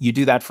you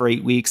do that for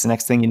 8 weeks. The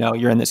next thing you know,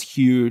 you're in this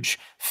huge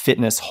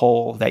fitness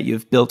hole that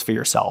you've built for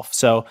yourself.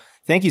 So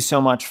thank you so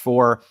much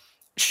for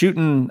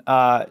shooting,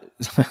 let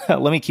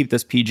me keep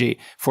this PG,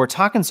 for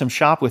talking some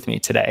shop with me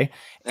today.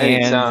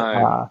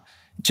 Anytime. And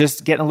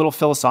just getting a little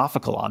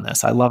philosophical on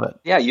this. I love it.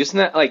 Yeah, using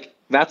that,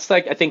 that's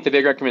I think the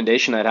big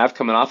recommendation I'd have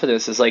coming off of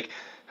this is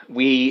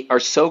we are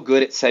so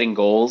good at setting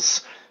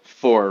goals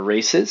for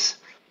races.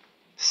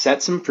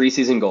 Set some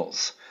preseason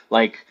goals.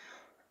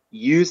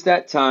 Use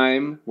that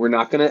time. We're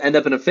not going to end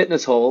up in a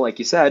fitness hole, like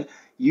you said.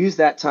 Use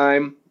that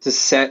time to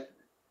set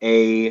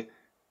a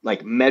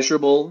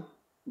measurable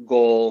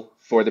goal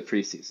for the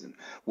preseason.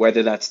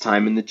 Whether that's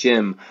time in the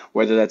gym,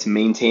 whether that's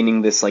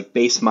maintaining this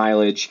base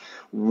mileage,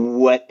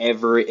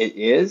 whatever it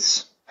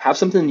is. Have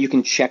something you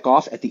can check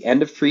off at the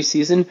end of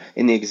preseason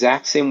in the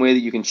exact same way that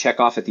you can check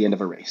off at the end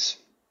of a race.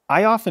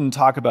 I often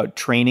talk about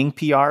training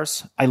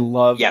PRs. I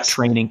love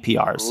training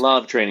PRs.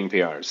 Love training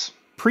PRs.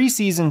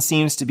 Preseason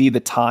seems to be the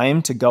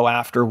time to go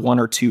after 1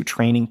 or 2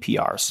 training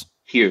PRs.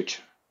 Huge.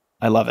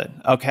 I love it.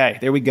 Okay,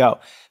 there we go.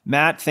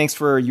 Matt, thanks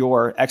for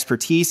your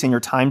expertise and your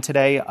time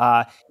today.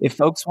 If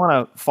folks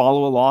want to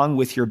follow along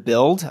with your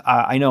build,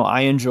 I know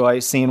I enjoy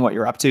seeing what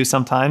you're up to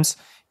sometimes.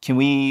 Can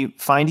we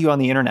find you on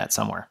the internet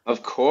somewhere?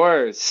 Of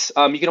course.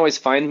 You can always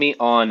find me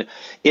on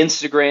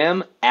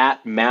Instagram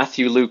at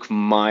Matthew Luke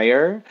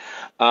Meyer.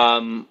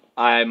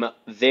 I'm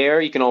there.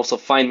 You can also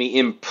find me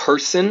in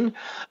person.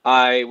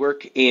 I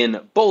work in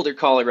Boulder,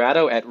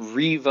 Colorado at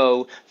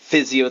Revo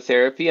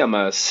Physiotherapy. I'm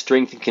a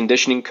strength and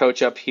conditioning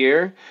coach up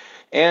here.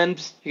 And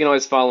you can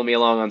always follow me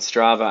along on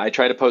Strava. I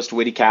try to post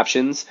witty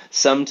captions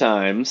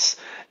sometimes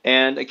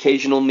and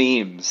occasional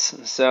memes.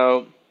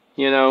 So,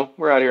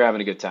 we're out here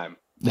having a good time.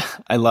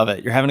 I love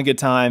it. You're having a good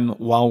time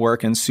while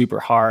working super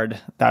hard.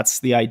 That's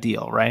the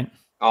ideal, right?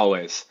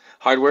 Always.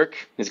 Hard work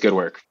is good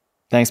work.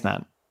 Thanks,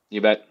 Matt.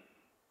 You bet.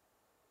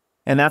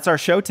 And that's our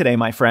show today,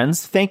 my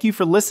friends. Thank you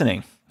for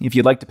listening. If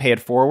you'd like to pay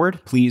it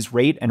forward, please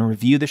rate and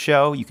review the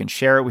show. You can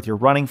share it with your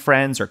running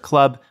friends or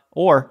club,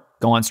 or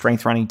go on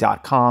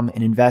strengthrunning.com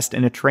and invest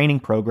in a training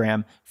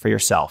program for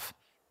yourself.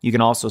 You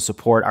can also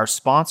support our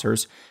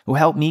sponsors who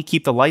help me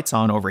keep the lights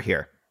on over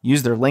here.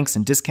 Use their links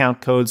and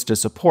discount codes to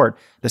support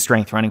the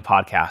Strength Running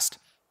Podcast.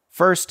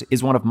 First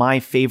is one of my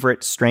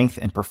favorite strength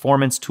and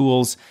performance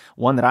tools,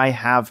 one that I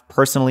have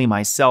personally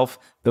myself,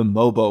 the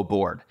Mobo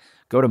board.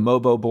 Go to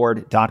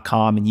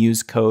moboboard.com and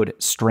use code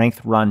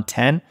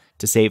STRENGTHRUN10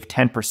 to save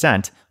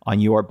 10% on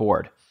your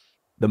board.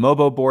 The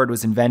Mobo board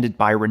was invented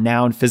by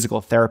renowned physical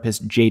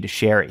therapist Jay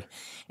DeSherry,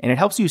 and it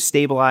helps you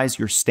stabilize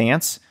your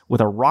stance with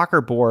a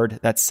rocker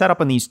board that's set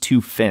up on these two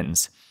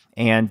fins.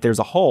 And there's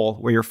a hole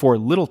where your four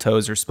little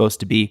toes are supposed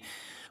to be,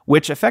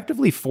 which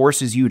effectively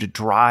forces you to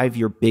drive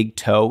your big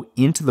toe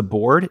into the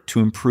board to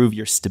improve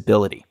your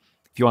stability.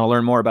 If you want to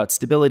learn more about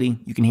stability,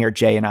 you can hear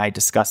Jay and I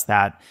discuss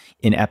that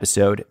in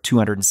episode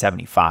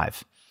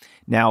 275.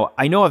 Now,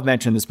 I know I've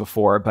mentioned this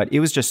before, but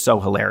it was just so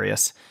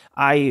hilarious.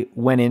 I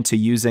went into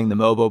using the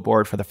Mobo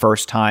board for the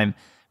first time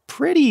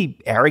pretty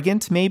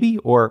arrogant, maybe,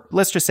 or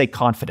let's just say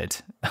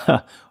confident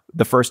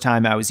the first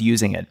time I was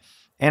using it.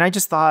 And I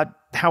just thought,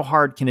 how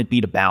hard can it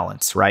be to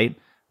balance, right?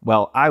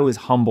 Well, I was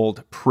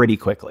humbled pretty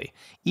quickly.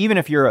 Even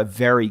if you're a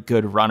very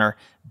good runner,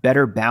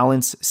 better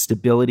balance,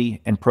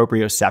 stability, and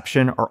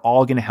proprioception are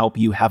all going to help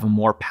you have a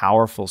more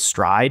powerful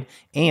stride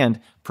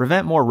and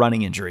prevent more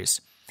running injuries.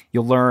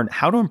 You'll learn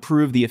how to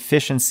improve the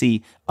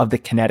efficiency of the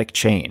kinetic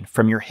chain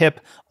from your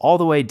hip all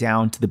the way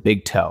down to the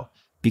big toe.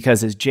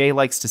 Because as Jay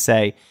likes to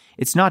say,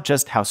 it's not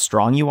just how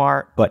strong you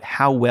are, but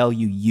how well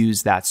you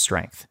use that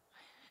strength.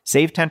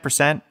 Save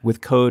 10%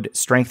 with code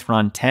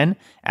STRENGTHRUN10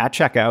 at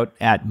checkout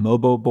at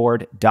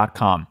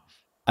moboboard.com.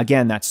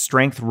 Again, that's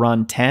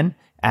STRENGTHRUN10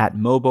 at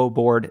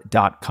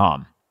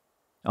moboboard.com.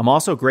 I'm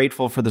also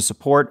grateful for the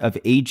support of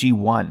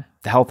AG1,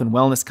 the health and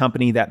wellness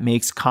company that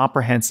makes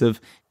comprehensive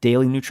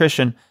daily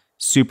nutrition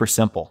super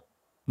simple.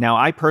 Now,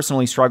 I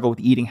personally struggle with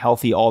eating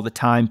healthy all the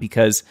time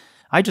because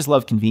I just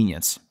love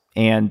convenience,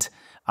 and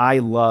I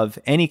love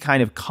any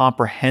kind of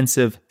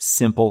comprehensive,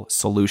 simple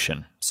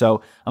solution.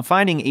 So I'm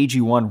finding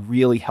AG1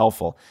 really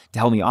helpful to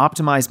help me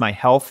optimize my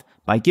health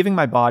by giving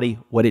my body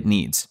what it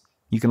needs.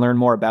 You can learn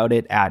more about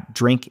it at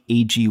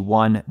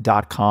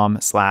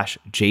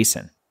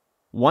drinkag1.com/Jason.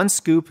 One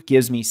scoop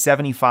gives me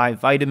 75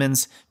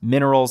 vitamins,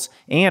 minerals,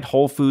 and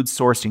whole food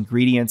sourced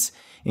ingredients,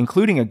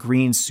 including a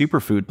green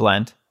superfood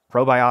blend,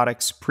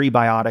 probiotics,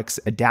 prebiotics,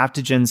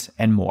 adaptogens,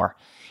 and more.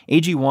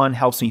 AG1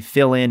 helps me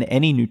fill in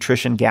any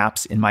nutrition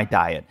gaps in my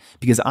diet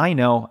because I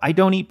know I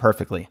don't eat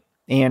perfectly,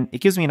 and it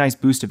gives me a nice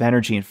boost of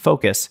energy and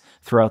focus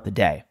throughout the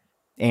day.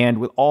 And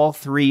with all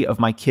three of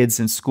my kids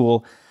in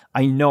school,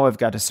 I know I've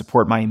got to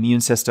support my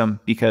immune system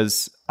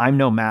because I'm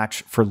no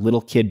match for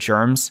little kid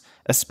germs,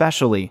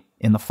 especially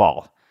in the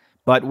fall.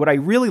 But what I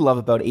really love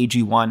about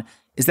AG1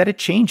 is that it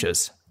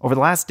changes. Over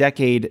the last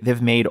decade,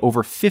 they've made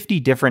over 50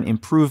 different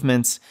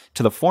improvements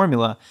to the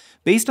formula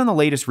based on the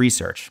latest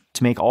research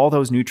to make all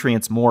those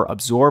nutrients more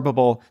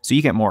absorbable so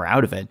you get more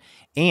out of it,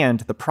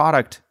 and the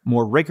product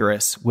more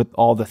rigorous with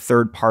all the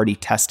third-party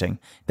testing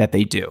that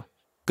they do.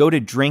 Go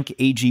to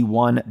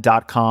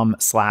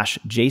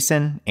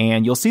drinkag1.com/Jason,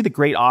 and you'll see the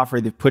great offer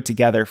they've put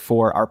together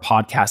for our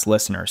podcast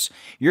listeners.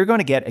 You're going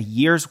to get a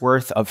year's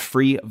worth of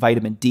free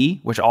vitamin D,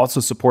 which also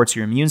supports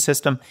your immune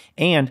system,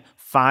 and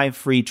 5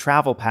 free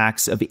travel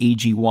packs of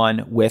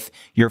AG1 with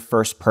your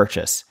first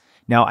purchase.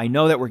 Now, I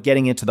know that we're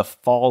getting into the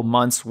fall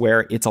months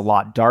where it's a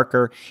lot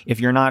darker. If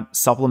you're not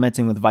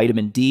supplementing with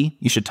vitamin D,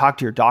 you should talk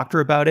to your doctor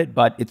about it,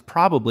 but it's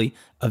probably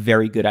a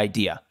very good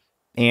idea.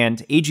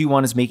 And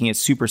AG1 is making it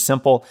super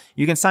simple.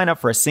 You can sign up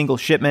for a single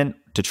shipment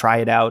to try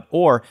it out,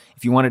 or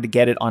if you wanted to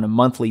get it on a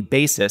monthly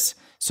basis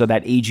so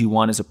that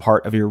AG1 is a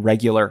part of your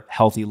regular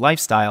healthy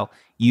lifestyle,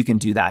 you can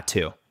do that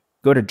too.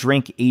 Go to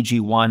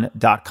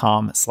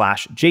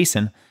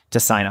drinkag1.com/Jason to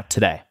sign up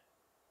today.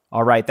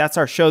 All right, that's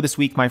our show this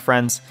week, my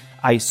friends.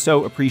 I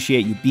so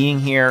appreciate you being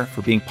here,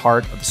 for being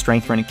part of the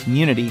Strength Running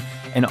community,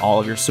 and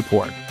all of your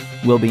support.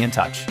 We'll be in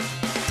touch.